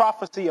messianic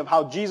prophecy of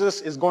how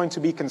Jesus is going to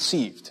be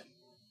conceived.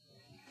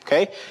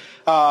 Okay?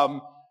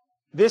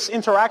 This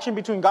interaction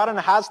between God and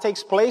Ahaz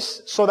takes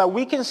place so that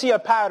we can see a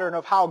pattern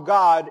of how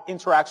God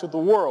interacts with the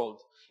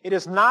world. It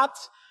is not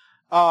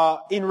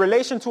in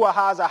relation to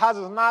Ahaz. Ahaz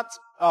is not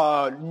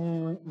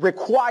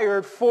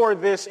required for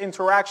this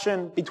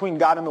interaction between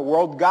God and the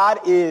world. God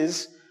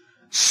is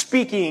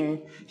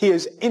speaking. He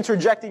is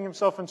interjecting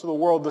himself into the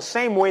world the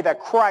same way that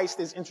Christ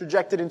is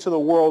interjected into the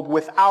world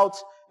without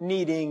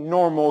needing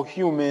normal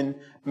human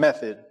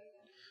method.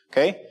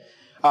 Okay?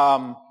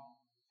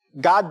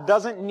 God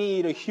doesn't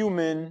need a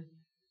human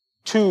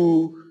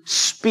to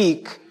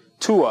speak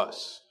to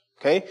us.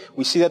 Okay?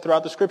 We see that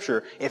throughout the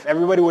scripture. If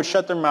everybody would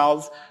shut their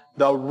mouths,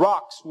 the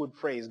rocks would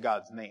praise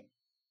God's name,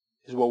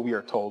 is what we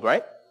are told,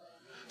 right?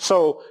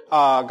 So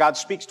God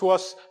speaks to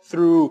us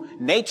through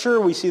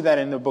nature. We see that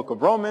in the book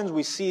of Romans.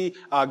 We see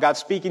God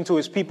speaking to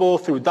his people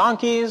through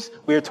donkeys.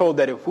 We are told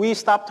that if we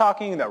stop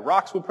talking, that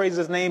rocks will praise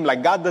his name.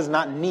 Like, God does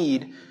not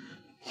need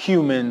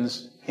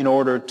humans in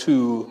order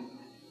to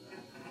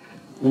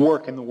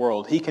work in the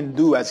world. He can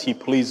do as he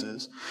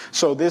pleases.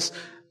 So this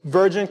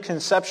virgin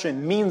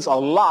conception means a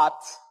lot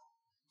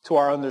to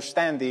our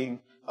understanding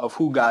of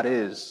who God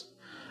is.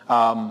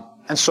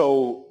 And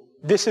so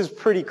this is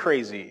pretty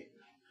crazy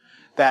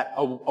that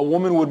a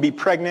woman would be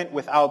pregnant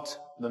without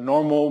the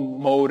normal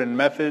mode and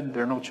method.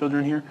 There are no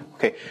children here?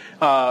 Okay.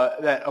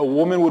 That a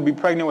woman would be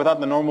pregnant without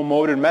the normal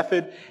mode and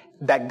method.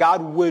 That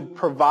God would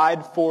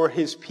provide for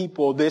his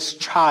people this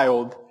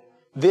child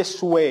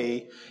this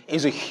way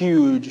is a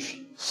huge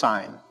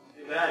sign.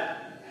 Amen.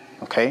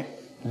 Okay?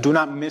 Do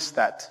not miss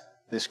that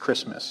this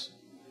Christmas.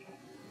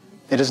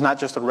 It is not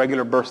just a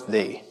regular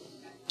birthday.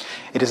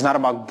 It is not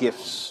about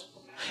gifts.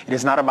 It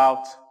is not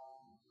about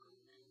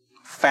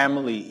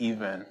family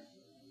even.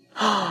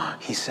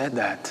 He said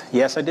that.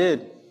 Yes, I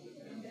did.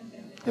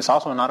 It's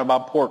also not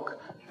about pork,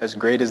 as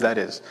great as that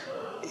is.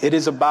 It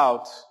is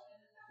about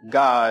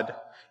God.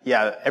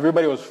 Yeah,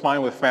 everybody was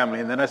fine with family,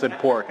 and then I said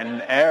pork,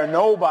 and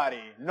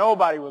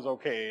nobody was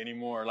okay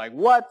anymore. Like,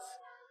 what?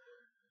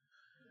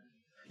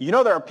 You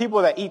know there are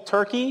people that eat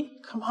turkey?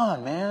 Come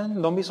on,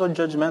 man. Don't be so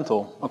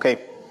judgmental. Okay.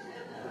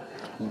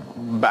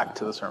 Back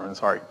to the sermon,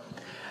 sorry.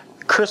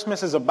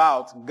 Christmas is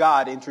about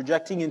God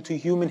interjecting into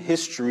human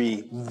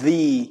history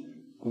the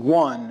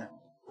one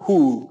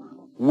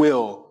who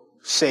will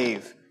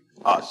save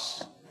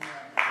us.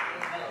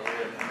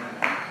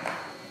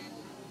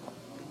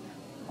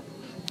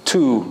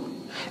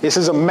 2, this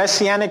is a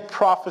messianic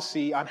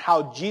prophecy on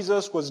how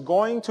Jesus was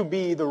going to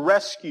be the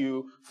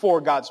rescue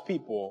for God's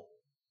people.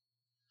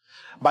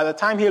 By the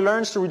time he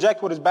learns to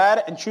reject what is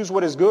bad and choose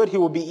what is good, he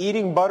will be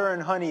eating butter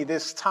and honey.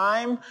 This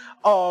time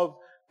of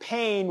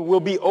pain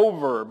will be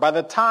over by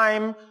the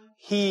time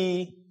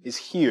he is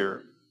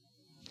here.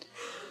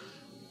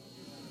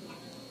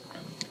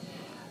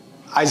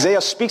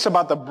 Isaiah speaks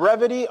about the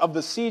brevity of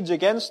the siege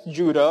against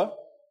Judah.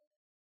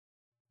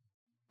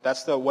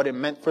 That's what it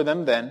meant for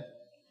them then.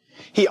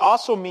 He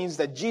also means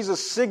that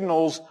Jesus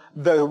signals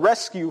the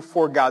rescue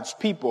for God's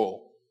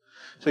people.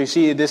 So you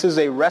see, this is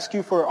a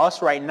rescue for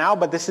us right now,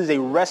 but this is a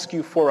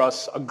rescue for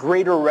us, a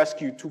greater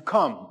rescue to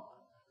come,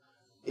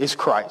 is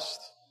Christ.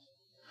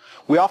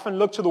 We often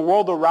look to the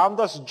world around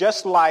us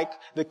just like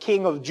the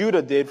king of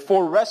Judah did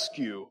for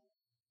rescue.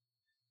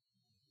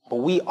 But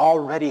we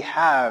already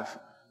have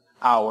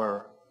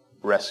our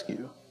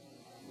rescue.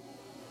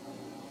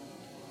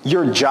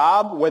 Your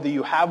job, whether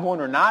you have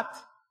one or not,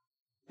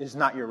 is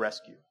not your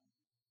rescue.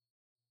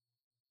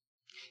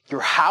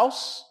 Your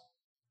house,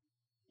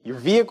 your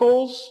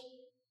vehicles,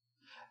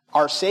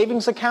 our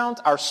savings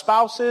account, our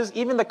spouses,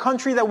 even the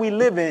country that we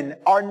live in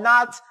are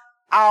not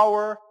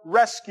our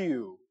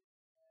rescue.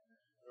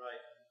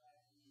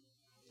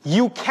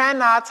 You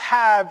cannot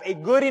have a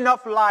good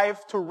enough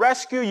life to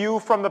rescue you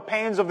from the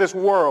pains of this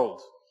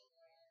world.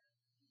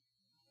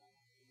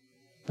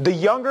 The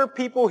younger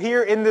people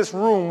here in this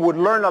room would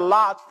learn a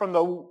lot from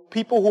the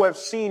people who have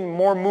seen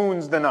more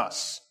moons than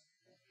us.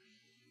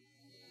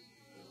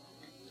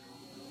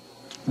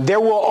 There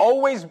will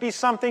always be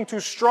something to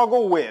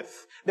struggle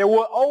with. There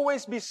will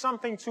always be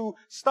something to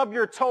stub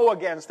your toe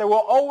against. There will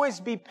always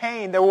be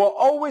pain. There will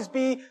always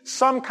be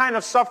some kind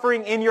of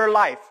suffering in your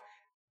life.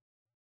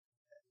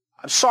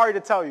 I'm sorry to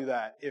tell you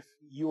that if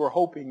you were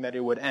hoping that it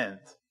would end.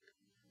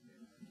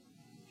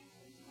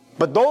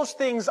 But those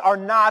things are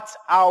not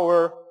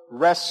our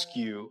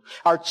rescue.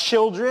 Our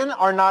children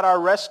are not our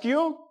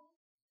rescue.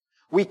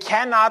 We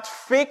cannot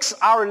fix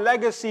our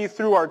legacy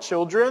through our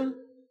children.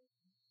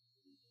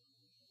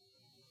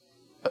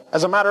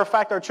 As a matter of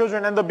fact, our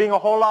children end up being a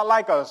whole lot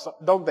like us,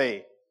 don't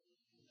they?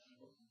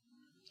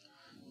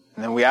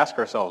 And then we ask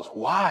ourselves,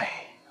 why?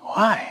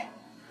 Why?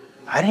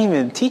 I didn't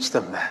even teach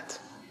them that.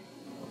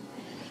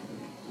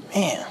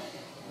 Man.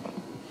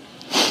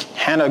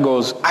 Hannah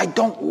goes, I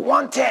don't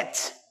want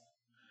it.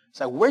 It's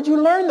like, where'd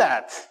you learn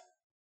that?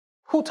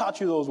 Who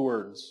taught you those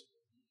words?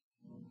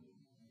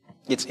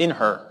 It's in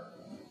her.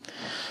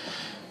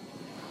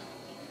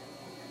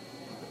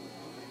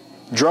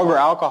 Drug or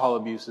alcohol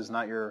abuse is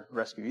not your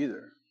rescue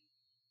either.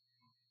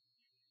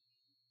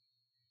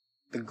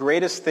 The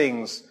greatest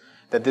things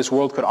that this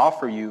world could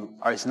offer you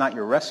is not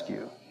your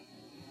rescue.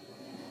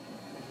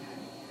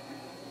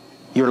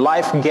 Your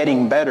life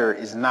getting better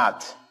is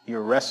not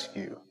your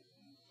rescue.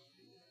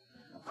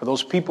 For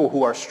those people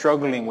who are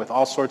struggling with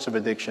all sorts of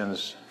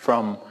addictions,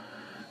 from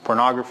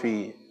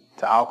pornography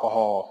to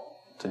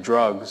alcohol to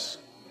drugs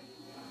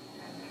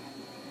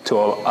to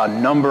a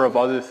number of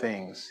other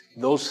things,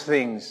 those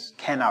things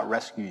cannot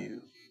rescue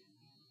you.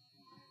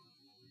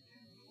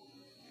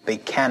 They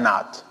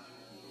cannot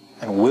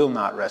and will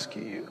not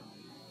rescue you.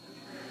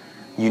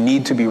 You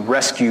need to be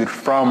rescued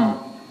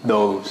from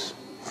those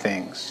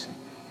things.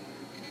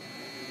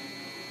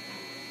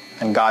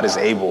 And God is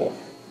able.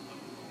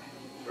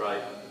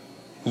 Right.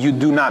 You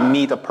do not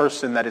meet a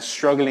person that is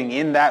struggling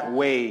in that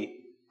way,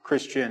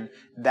 Christian,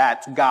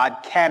 that God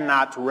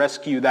cannot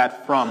rescue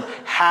that from.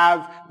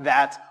 Have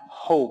that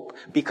hope.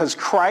 Because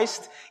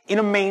Christ in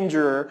a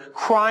manger,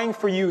 crying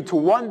for you to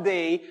one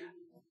day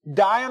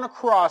die on a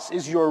cross,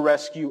 is your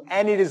rescue,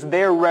 and it is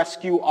their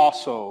rescue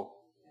also.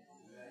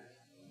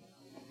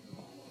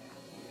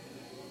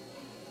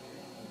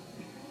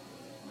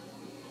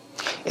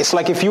 It's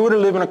like if you were to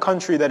live in a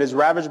country that is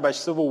ravaged by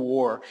civil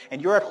war,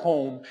 and you're at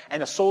home,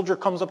 and a soldier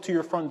comes up to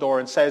your front door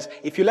and says,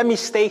 if you let me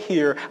stay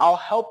here, I'll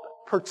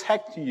help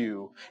protect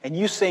you. And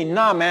you say,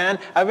 nah, man,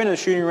 I've been in a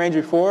shooting range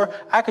before.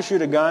 I could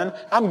shoot a gun.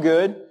 I'm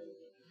good.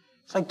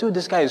 It's like, dude,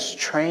 this guy is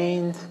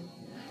trained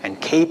and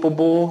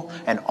capable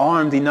and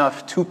armed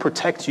enough to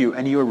protect you,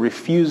 and you're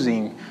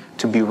refusing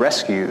to be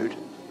rescued.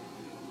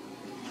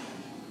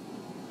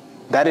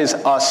 That is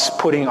us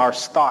putting our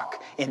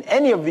stock in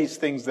any of these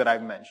things that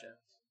I've mentioned.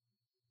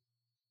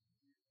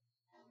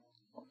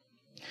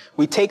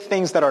 We take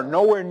things that are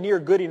nowhere near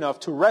good enough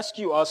to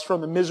rescue us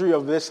from the misery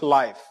of this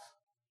life.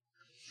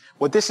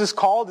 What this is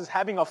called is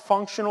having a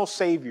functional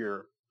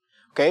Savior.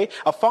 Okay?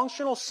 A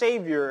functional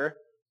Savior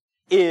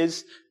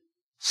is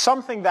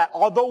something that,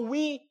 although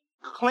we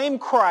claim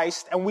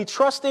Christ and we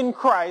trust in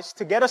Christ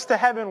to get us to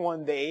heaven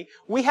one day,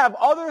 we have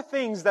other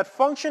things that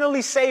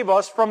functionally save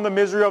us from the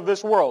misery of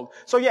this world.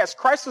 So yes,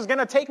 Christ is going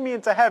to take me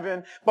into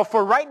heaven, but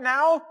for right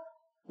now,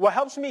 what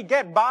helps me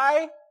get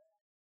by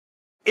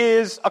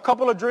is a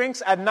couple of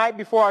drinks at night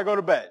before I go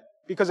to bed.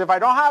 Because if I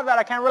don't have that,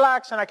 I can't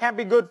relax and I can't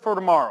be good for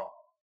tomorrow.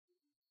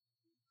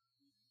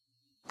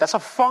 That's a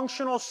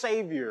functional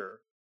Savior.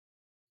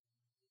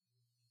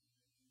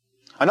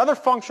 Another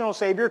functional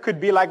Savior could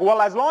be like,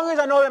 well, as long as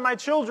I know that my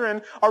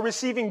children are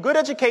receiving good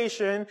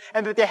education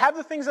and that they have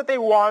the things that they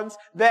want,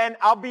 then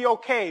I'll be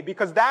okay,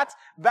 because that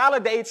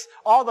validates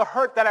all the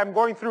hurt that I'm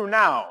going through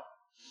now.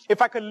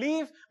 If I could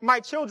leave my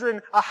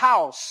children a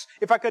house,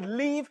 if I could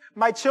leave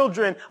my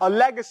children a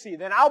legacy,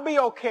 then I'll be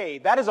okay.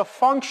 That is a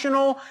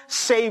functional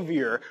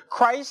Savior.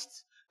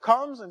 Christ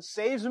comes and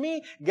saves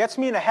me, gets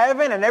me into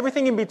heaven, and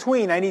everything in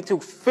between I need to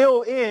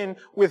fill in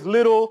with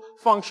little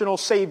functional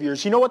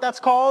saviors. You know what that's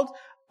called?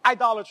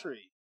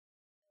 Idolatry.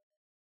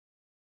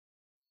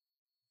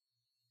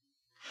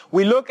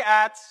 We look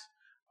at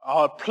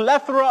a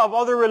plethora of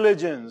other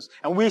religions,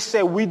 and we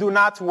say we do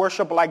not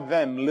worship like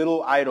them,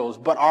 little idols.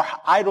 But our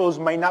idols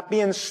may not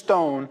be in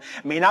stone,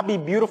 may not be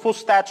beautiful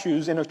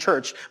statues in a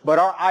church, but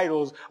our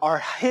idols are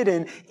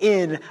hidden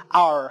in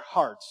our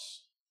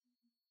hearts.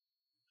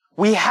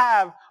 We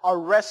have our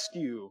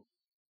rescue.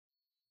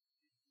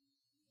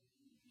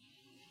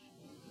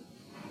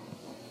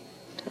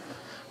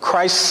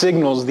 Christ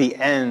signals the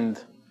end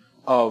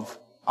of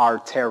our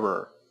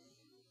terror.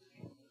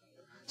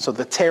 So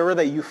the terror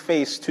that you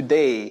face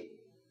today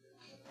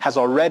has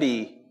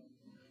already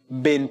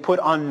been put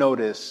on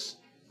notice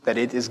that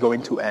it is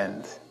going to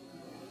end.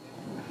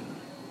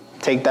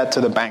 Take that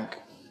to the bank.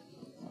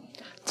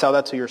 Tell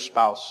that to your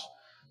spouse,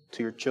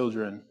 to your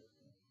children,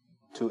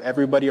 to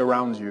everybody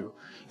around you.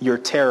 Your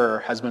terror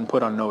has been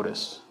put on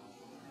notice.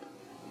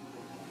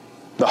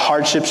 The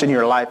hardships in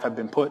your life have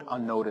been put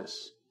on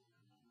notice,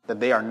 that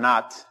they are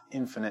not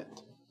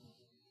infinite.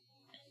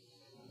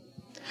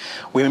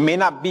 We may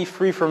not be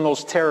free from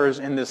those terrors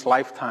in this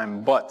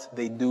lifetime, but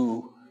they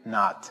do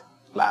not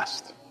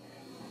last.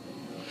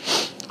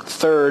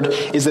 Third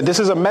is that this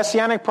is a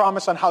messianic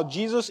promise on how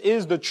Jesus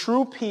is the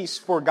true peace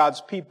for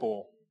God's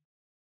people.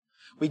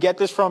 We get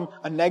this from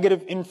a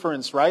negative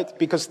inference, right?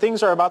 Because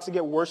things are about to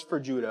get worse for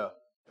Judah.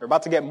 They're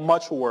about to get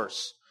much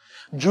worse.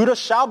 Judah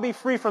shall be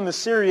free from the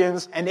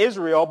Syrians and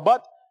Israel,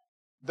 but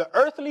the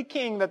earthly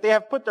king that they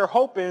have put their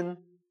hope in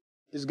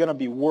is going to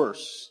be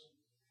worse.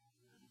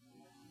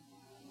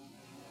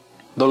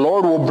 The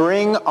Lord will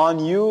bring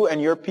on you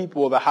and your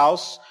people the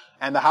house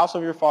and the house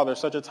of your father.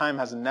 Such a time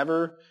has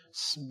never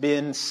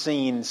been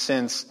seen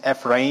since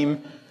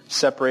Ephraim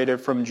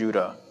separated from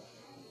Judah.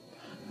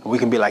 We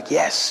can be like,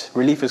 yes,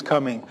 relief is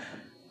coming.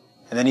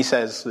 And then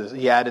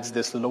he added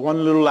this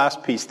one little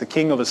last piece. The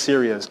king of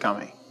Assyria is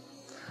coming.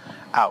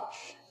 Ouch.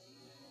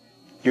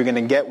 You're going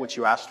to get what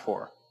you asked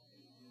for.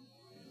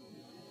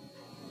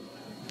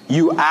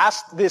 You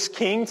asked this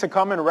king to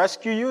come and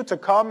rescue you, to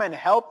come and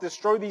help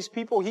destroy these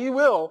people. He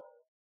will.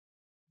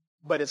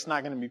 But it's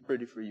not going to be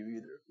pretty for you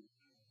either.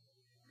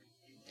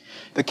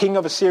 The king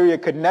of Assyria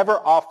could never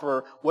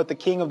offer what the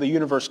king of the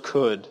universe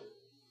could.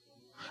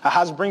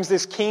 Ahaz brings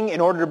this king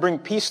in order to bring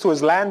peace to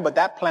his land, but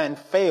that plan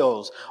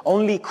fails.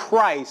 Only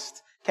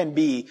Christ can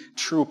be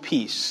true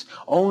peace.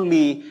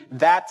 Only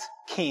that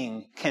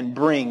king can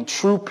bring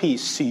true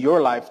peace to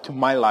your life, to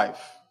my life.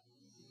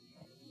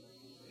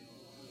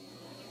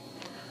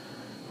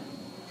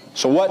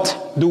 So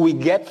what do we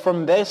get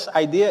from this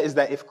idea is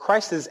that if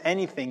Christ is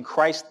anything,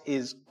 Christ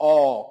is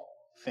all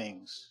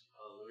things.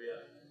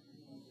 Hallelujah.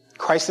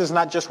 Christ is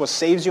not just what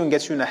saves you and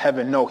gets you into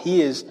heaven. No,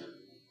 He is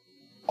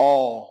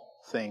all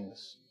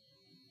things.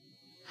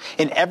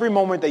 In every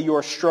moment that you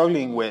are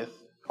struggling with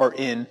or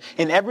in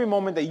every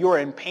moment that you are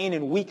in pain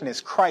and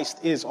weakness, Christ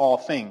is all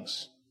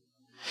things.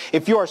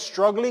 If you are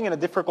struggling in a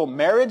difficult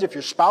marriage, if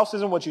your spouse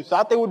isn't what you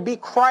thought they would be,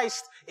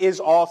 Christ is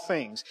all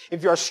things.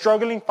 If you are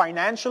struggling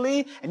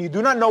financially and you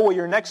do not know where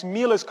your next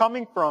meal is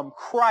coming from,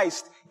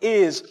 Christ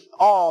is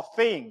all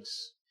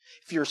things.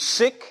 If you're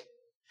sick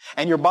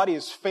and your body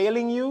is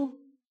failing you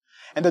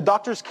and the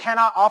doctors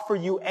cannot offer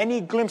you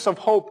any glimpse of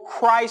hope,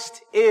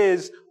 Christ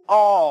is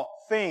all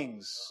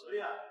things.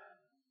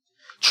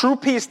 True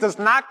peace does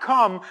not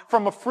come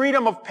from a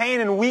freedom of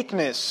pain and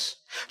weakness.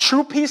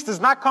 True peace does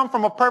not come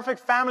from a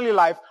perfect family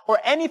life or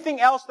anything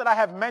else that I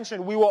have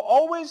mentioned. We will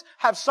always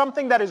have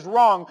something that is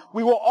wrong.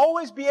 We will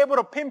always be able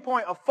to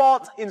pinpoint a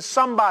fault in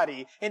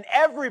somebody, in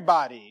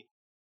everybody.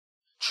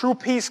 True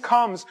peace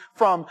comes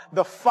from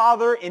the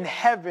Father in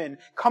heaven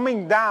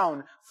coming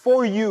down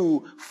for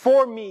you,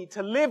 for me,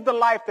 to live the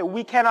life that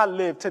we cannot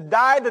live, to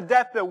die the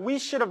death that we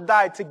should have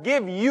died, to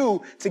give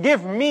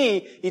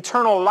me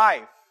eternal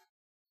life.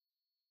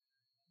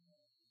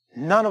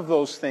 None of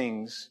those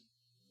things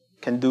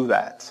can do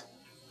that.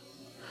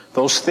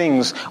 Those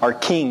things are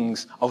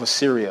kings of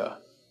Assyria.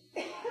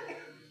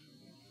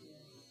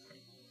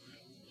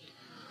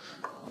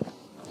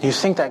 You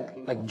think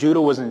that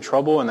Judah was in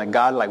trouble and that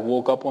God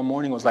woke up one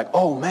morning and was like,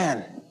 oh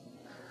man,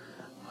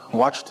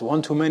 watched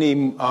one too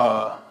many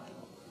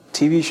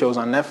TV shows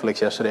on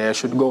Netflix yesterday. I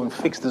should go and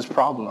fix this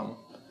problem.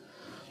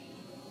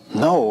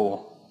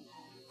 No.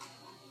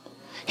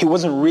 He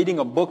wasn't reading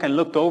a book and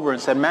looked over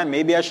and said, man,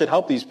 maybe I should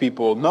help these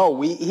people. No,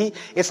 He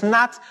is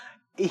not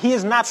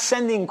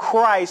sending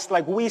Christ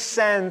like we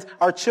send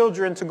our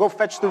children to go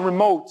fetch the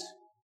remote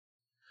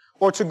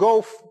or to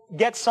go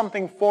get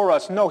something for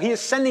us. No, He is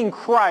sending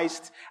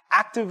Christ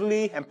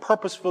actively and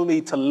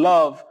purposefully to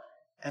love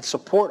and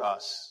support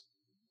us.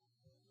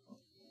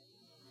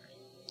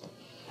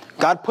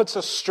 God puts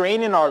a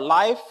strain in our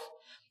life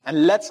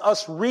and lets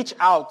us reach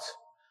out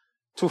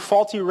to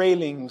faulty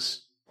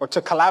railings or to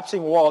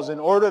collapsing walls in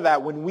order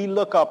that when we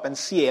look up and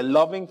see a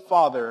loving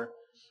Father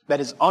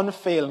that is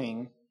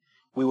unfailing,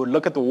 we would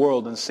look at the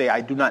world and say, I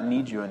do not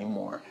need you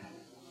anymore.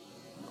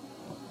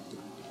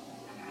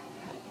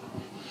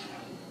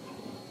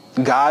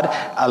 God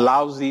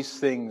allows these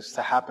things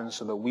to happen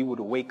so that we would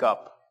wake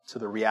up to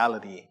the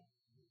reality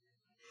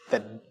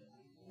that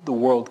the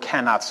world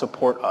cannot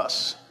support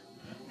us,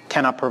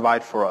 cannot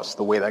provide for us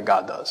the way that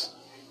God does.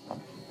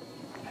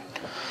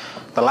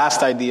 The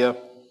last idea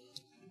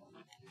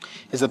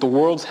is that the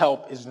world's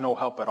help is no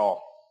help at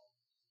all.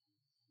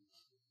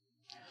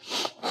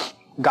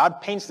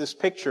 God paints this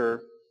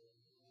picture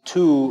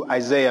to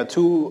Isaiah,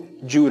 to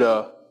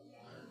Judah,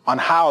 on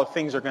how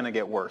things are going to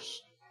get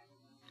worse.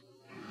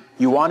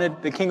 You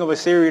wanted the king of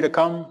Assyria to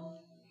come?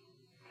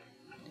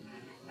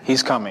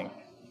 He's coming.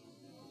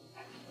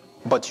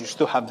 But you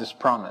still have this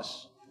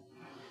promise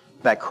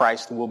that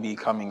Christ will be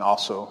coming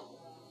also.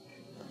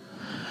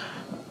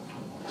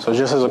 So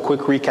just as a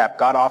quick recap,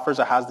 God offers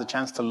Ahaz the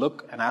chance to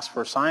look and ask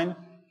for a sign.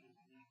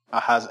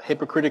 Ahaz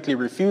hypocritically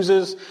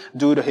refuses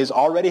due to his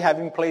already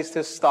having placed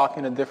his stock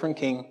in a different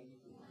king.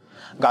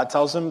 God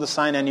tells him the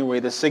sign anyway,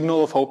 the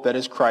signal of hope that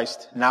is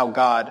Christ. Now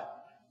God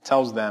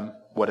tells them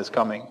what is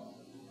coming.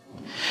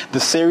 The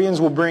Syrians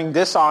will bring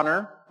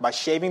dishonor by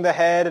shaving the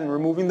head and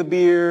removing the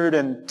beard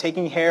and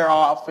taking hair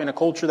off in a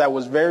culture that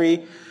was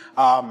very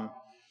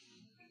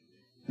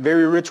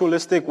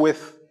ritualistic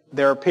with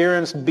their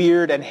appearance.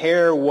 Beard and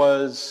hair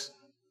was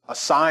a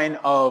sign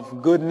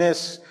of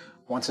goodness.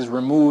 Once it's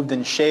removed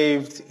and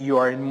shaved, you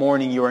are in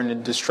mourning, you are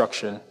in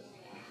destruction.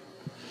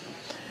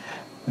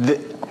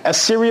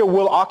 Assyria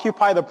will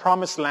occupy the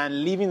promised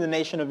land, leaving the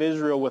nation of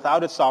Israel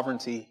without its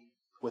sovereignty,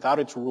 without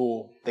its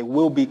rule. They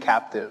will be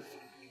captive.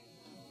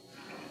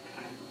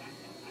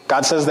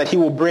 God says that he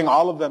will bring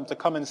all of them to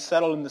come and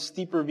settle in the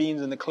steep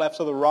ravines and the clefts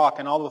of the rock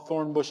and all the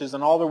thorn bushes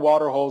and all the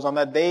water holes. On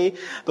that day,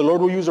 the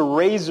Lord will use a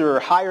razor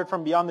hired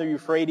from beyond the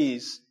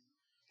Euphrates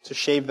to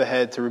shave the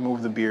head, to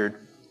remove the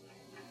beard.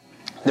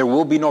 There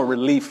will be no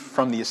relief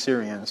from the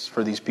Assyrians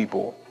for these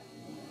people.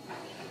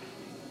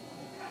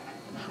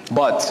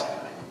 But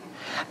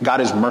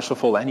God is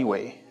merciful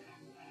anyway.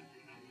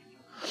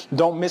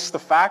 Don't miss the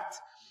fact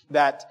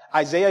that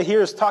Isaiah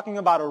here is talking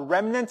about a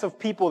remnant of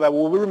people that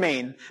will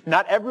remain.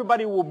 Not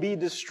everybody will be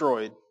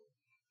destroyed.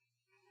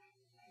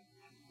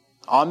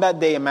 On that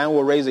day, a man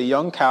will raise a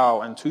young cow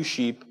and 2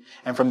 sheep,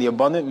 and from the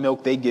abundant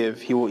milk they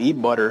give, he will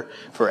eat butter,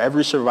 for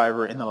every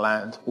survivor in the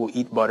land will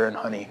eat butter and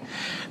honey.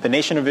 The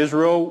nation of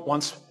Israel,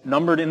 once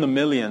numbered in the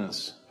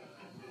millions,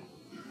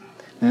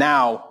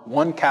 now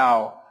 1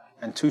 cow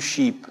and 2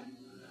 sheep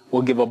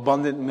will give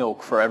abundant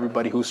milk for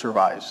everybody who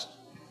survives.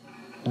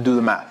 Do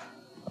the math.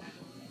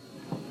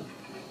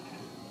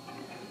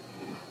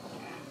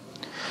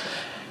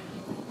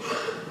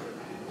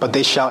 But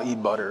they shall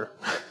eat butter.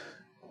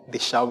 They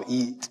shall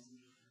eat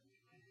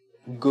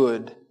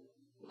good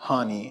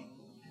honey.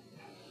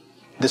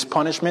 This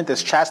punishment,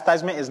 this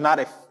chastisement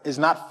is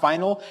not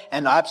final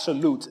and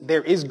absolute.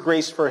 There is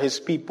grace for his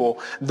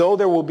people. Though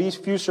there will be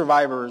few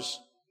survivors,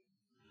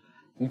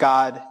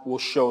 God will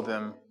show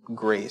them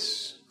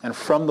grace. And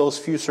from those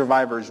few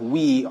survivors,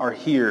 we are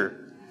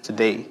here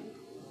today.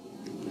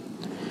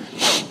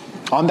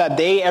 On that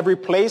day, every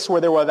place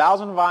where there were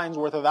 1,000 vines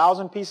worth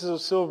 1,000 pieces of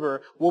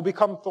silver will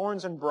become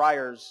thorns and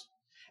briars.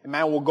 A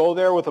man will go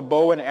there with a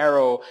bow and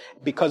arrow,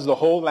 because the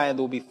whole land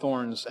will be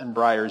thorns and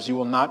briars. You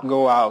will not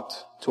go out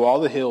to all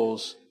the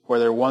hills where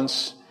there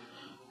once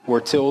were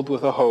tilled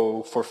with a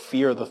hoe for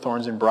fear of the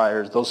thorns and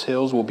briars. Those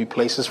hills will be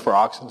places for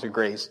oxen to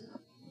graze.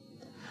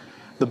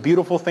 The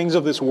beautiful things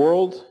of this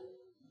world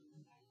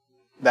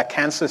that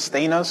can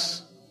sustain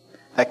us,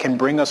 that can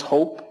bring us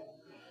hope,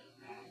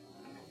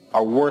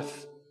 are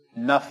worth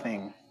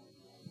nothing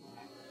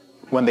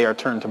when they are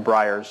turned to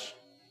briars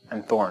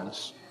and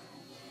thorns.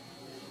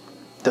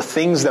 The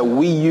things that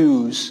we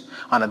use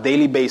on a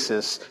daily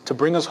basis to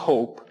bring us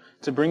hope,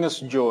 to bring us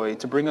joy,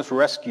 to bring us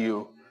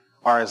rescue,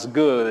 are as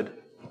good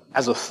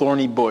as a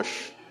thorny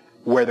bush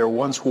where there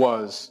once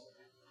was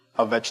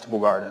a vegetable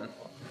garden.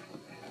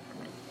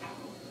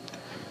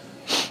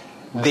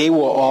 They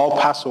will all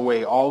pass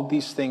away, all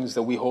these things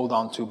that we hold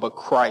on to, but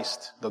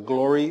Christ, the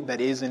glory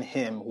that is in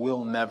him,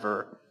 will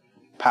never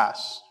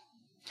pass.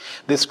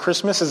 This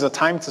Christmas is a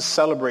time to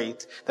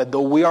celebrate that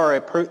though we are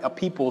a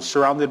people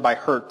surrounded by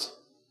hurt,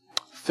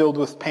 filled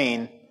with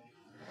pain,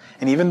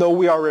 and even though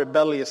we are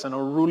rebellious and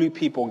unruly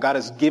people, God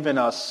has given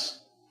us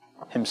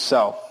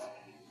himself.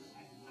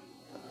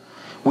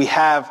 We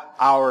have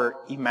our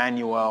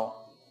Immanuel.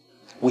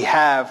 We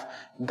have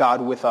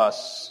God with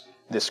us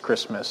this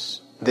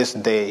Christmas, this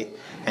day,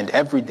 and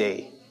every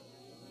day.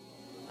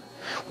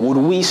 Would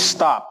we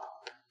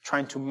stop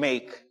trying to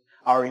make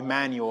our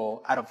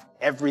Immanuel out of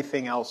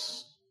everything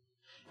else?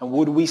 And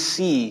would we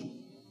see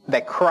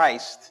that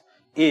Christ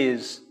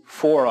is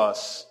for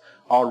us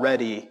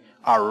already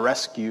our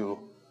rescue,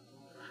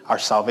 our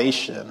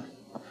salvation,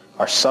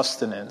 our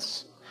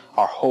sustenance,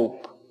 our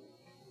hope?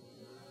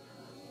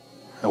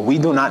 And we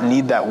do not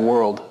need that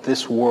world,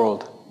 this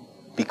world,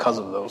 because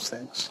of those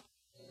things.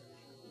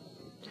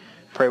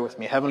 Pray with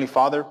me. Heavenly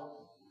Father,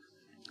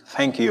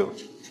 thank you.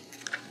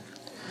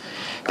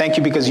 Thank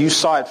you because you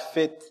saw it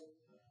fit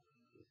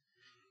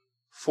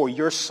for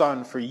your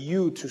Son, for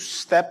you to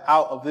step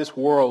out of this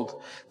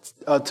world,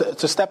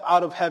 to step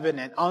out of heaven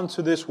and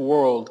onto this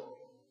world,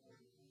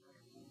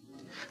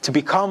 to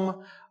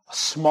become a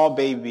small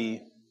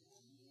baby,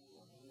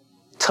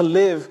 to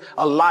live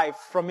a life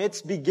from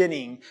its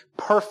beginning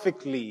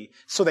perfectly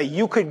so that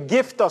you could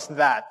gift us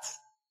that.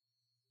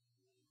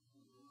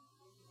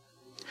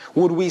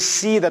 Would we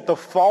see that the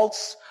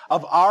faults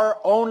of our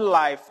own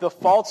life, the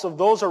faults of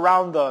those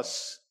around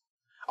us,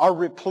 are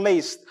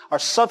replaced, are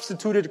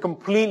substituted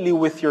completely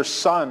with your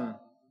Son?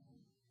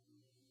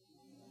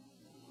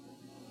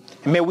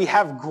 And may we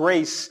have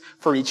grace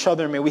for each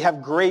other. May we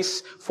have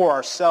grace for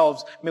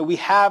ourselves. May we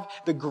have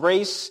the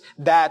grace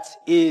that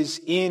is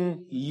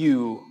in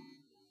you.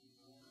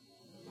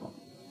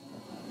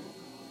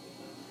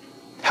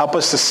 Help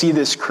us to see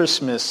this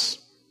Christmas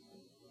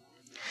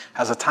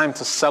as a time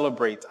to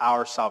celebrate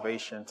our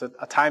salvation,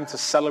 a time to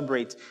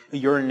celebrate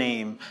your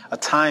name, a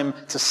time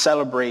to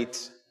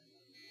celebrate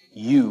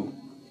you.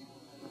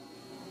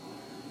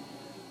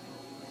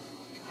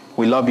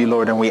 We love you,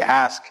 Lord, and we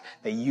ask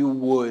that you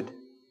would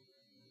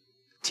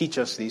teach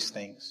us these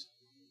things.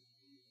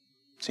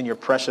 It's in your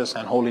precious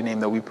and holy name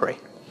that we pray.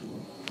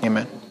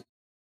 Amen.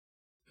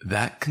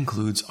 That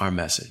concludes our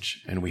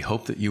message, and we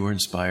hope that you were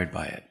inspired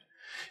by it.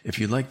 If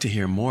you'd like to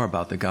hear more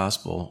about the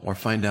gospel or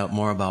find out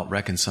more about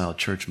Reconciled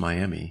Church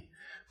Miami,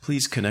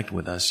 please connect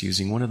with us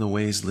using one of the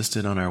ways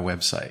listed on our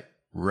website,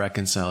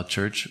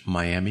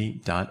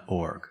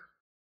 reconciledchurchmiami.org.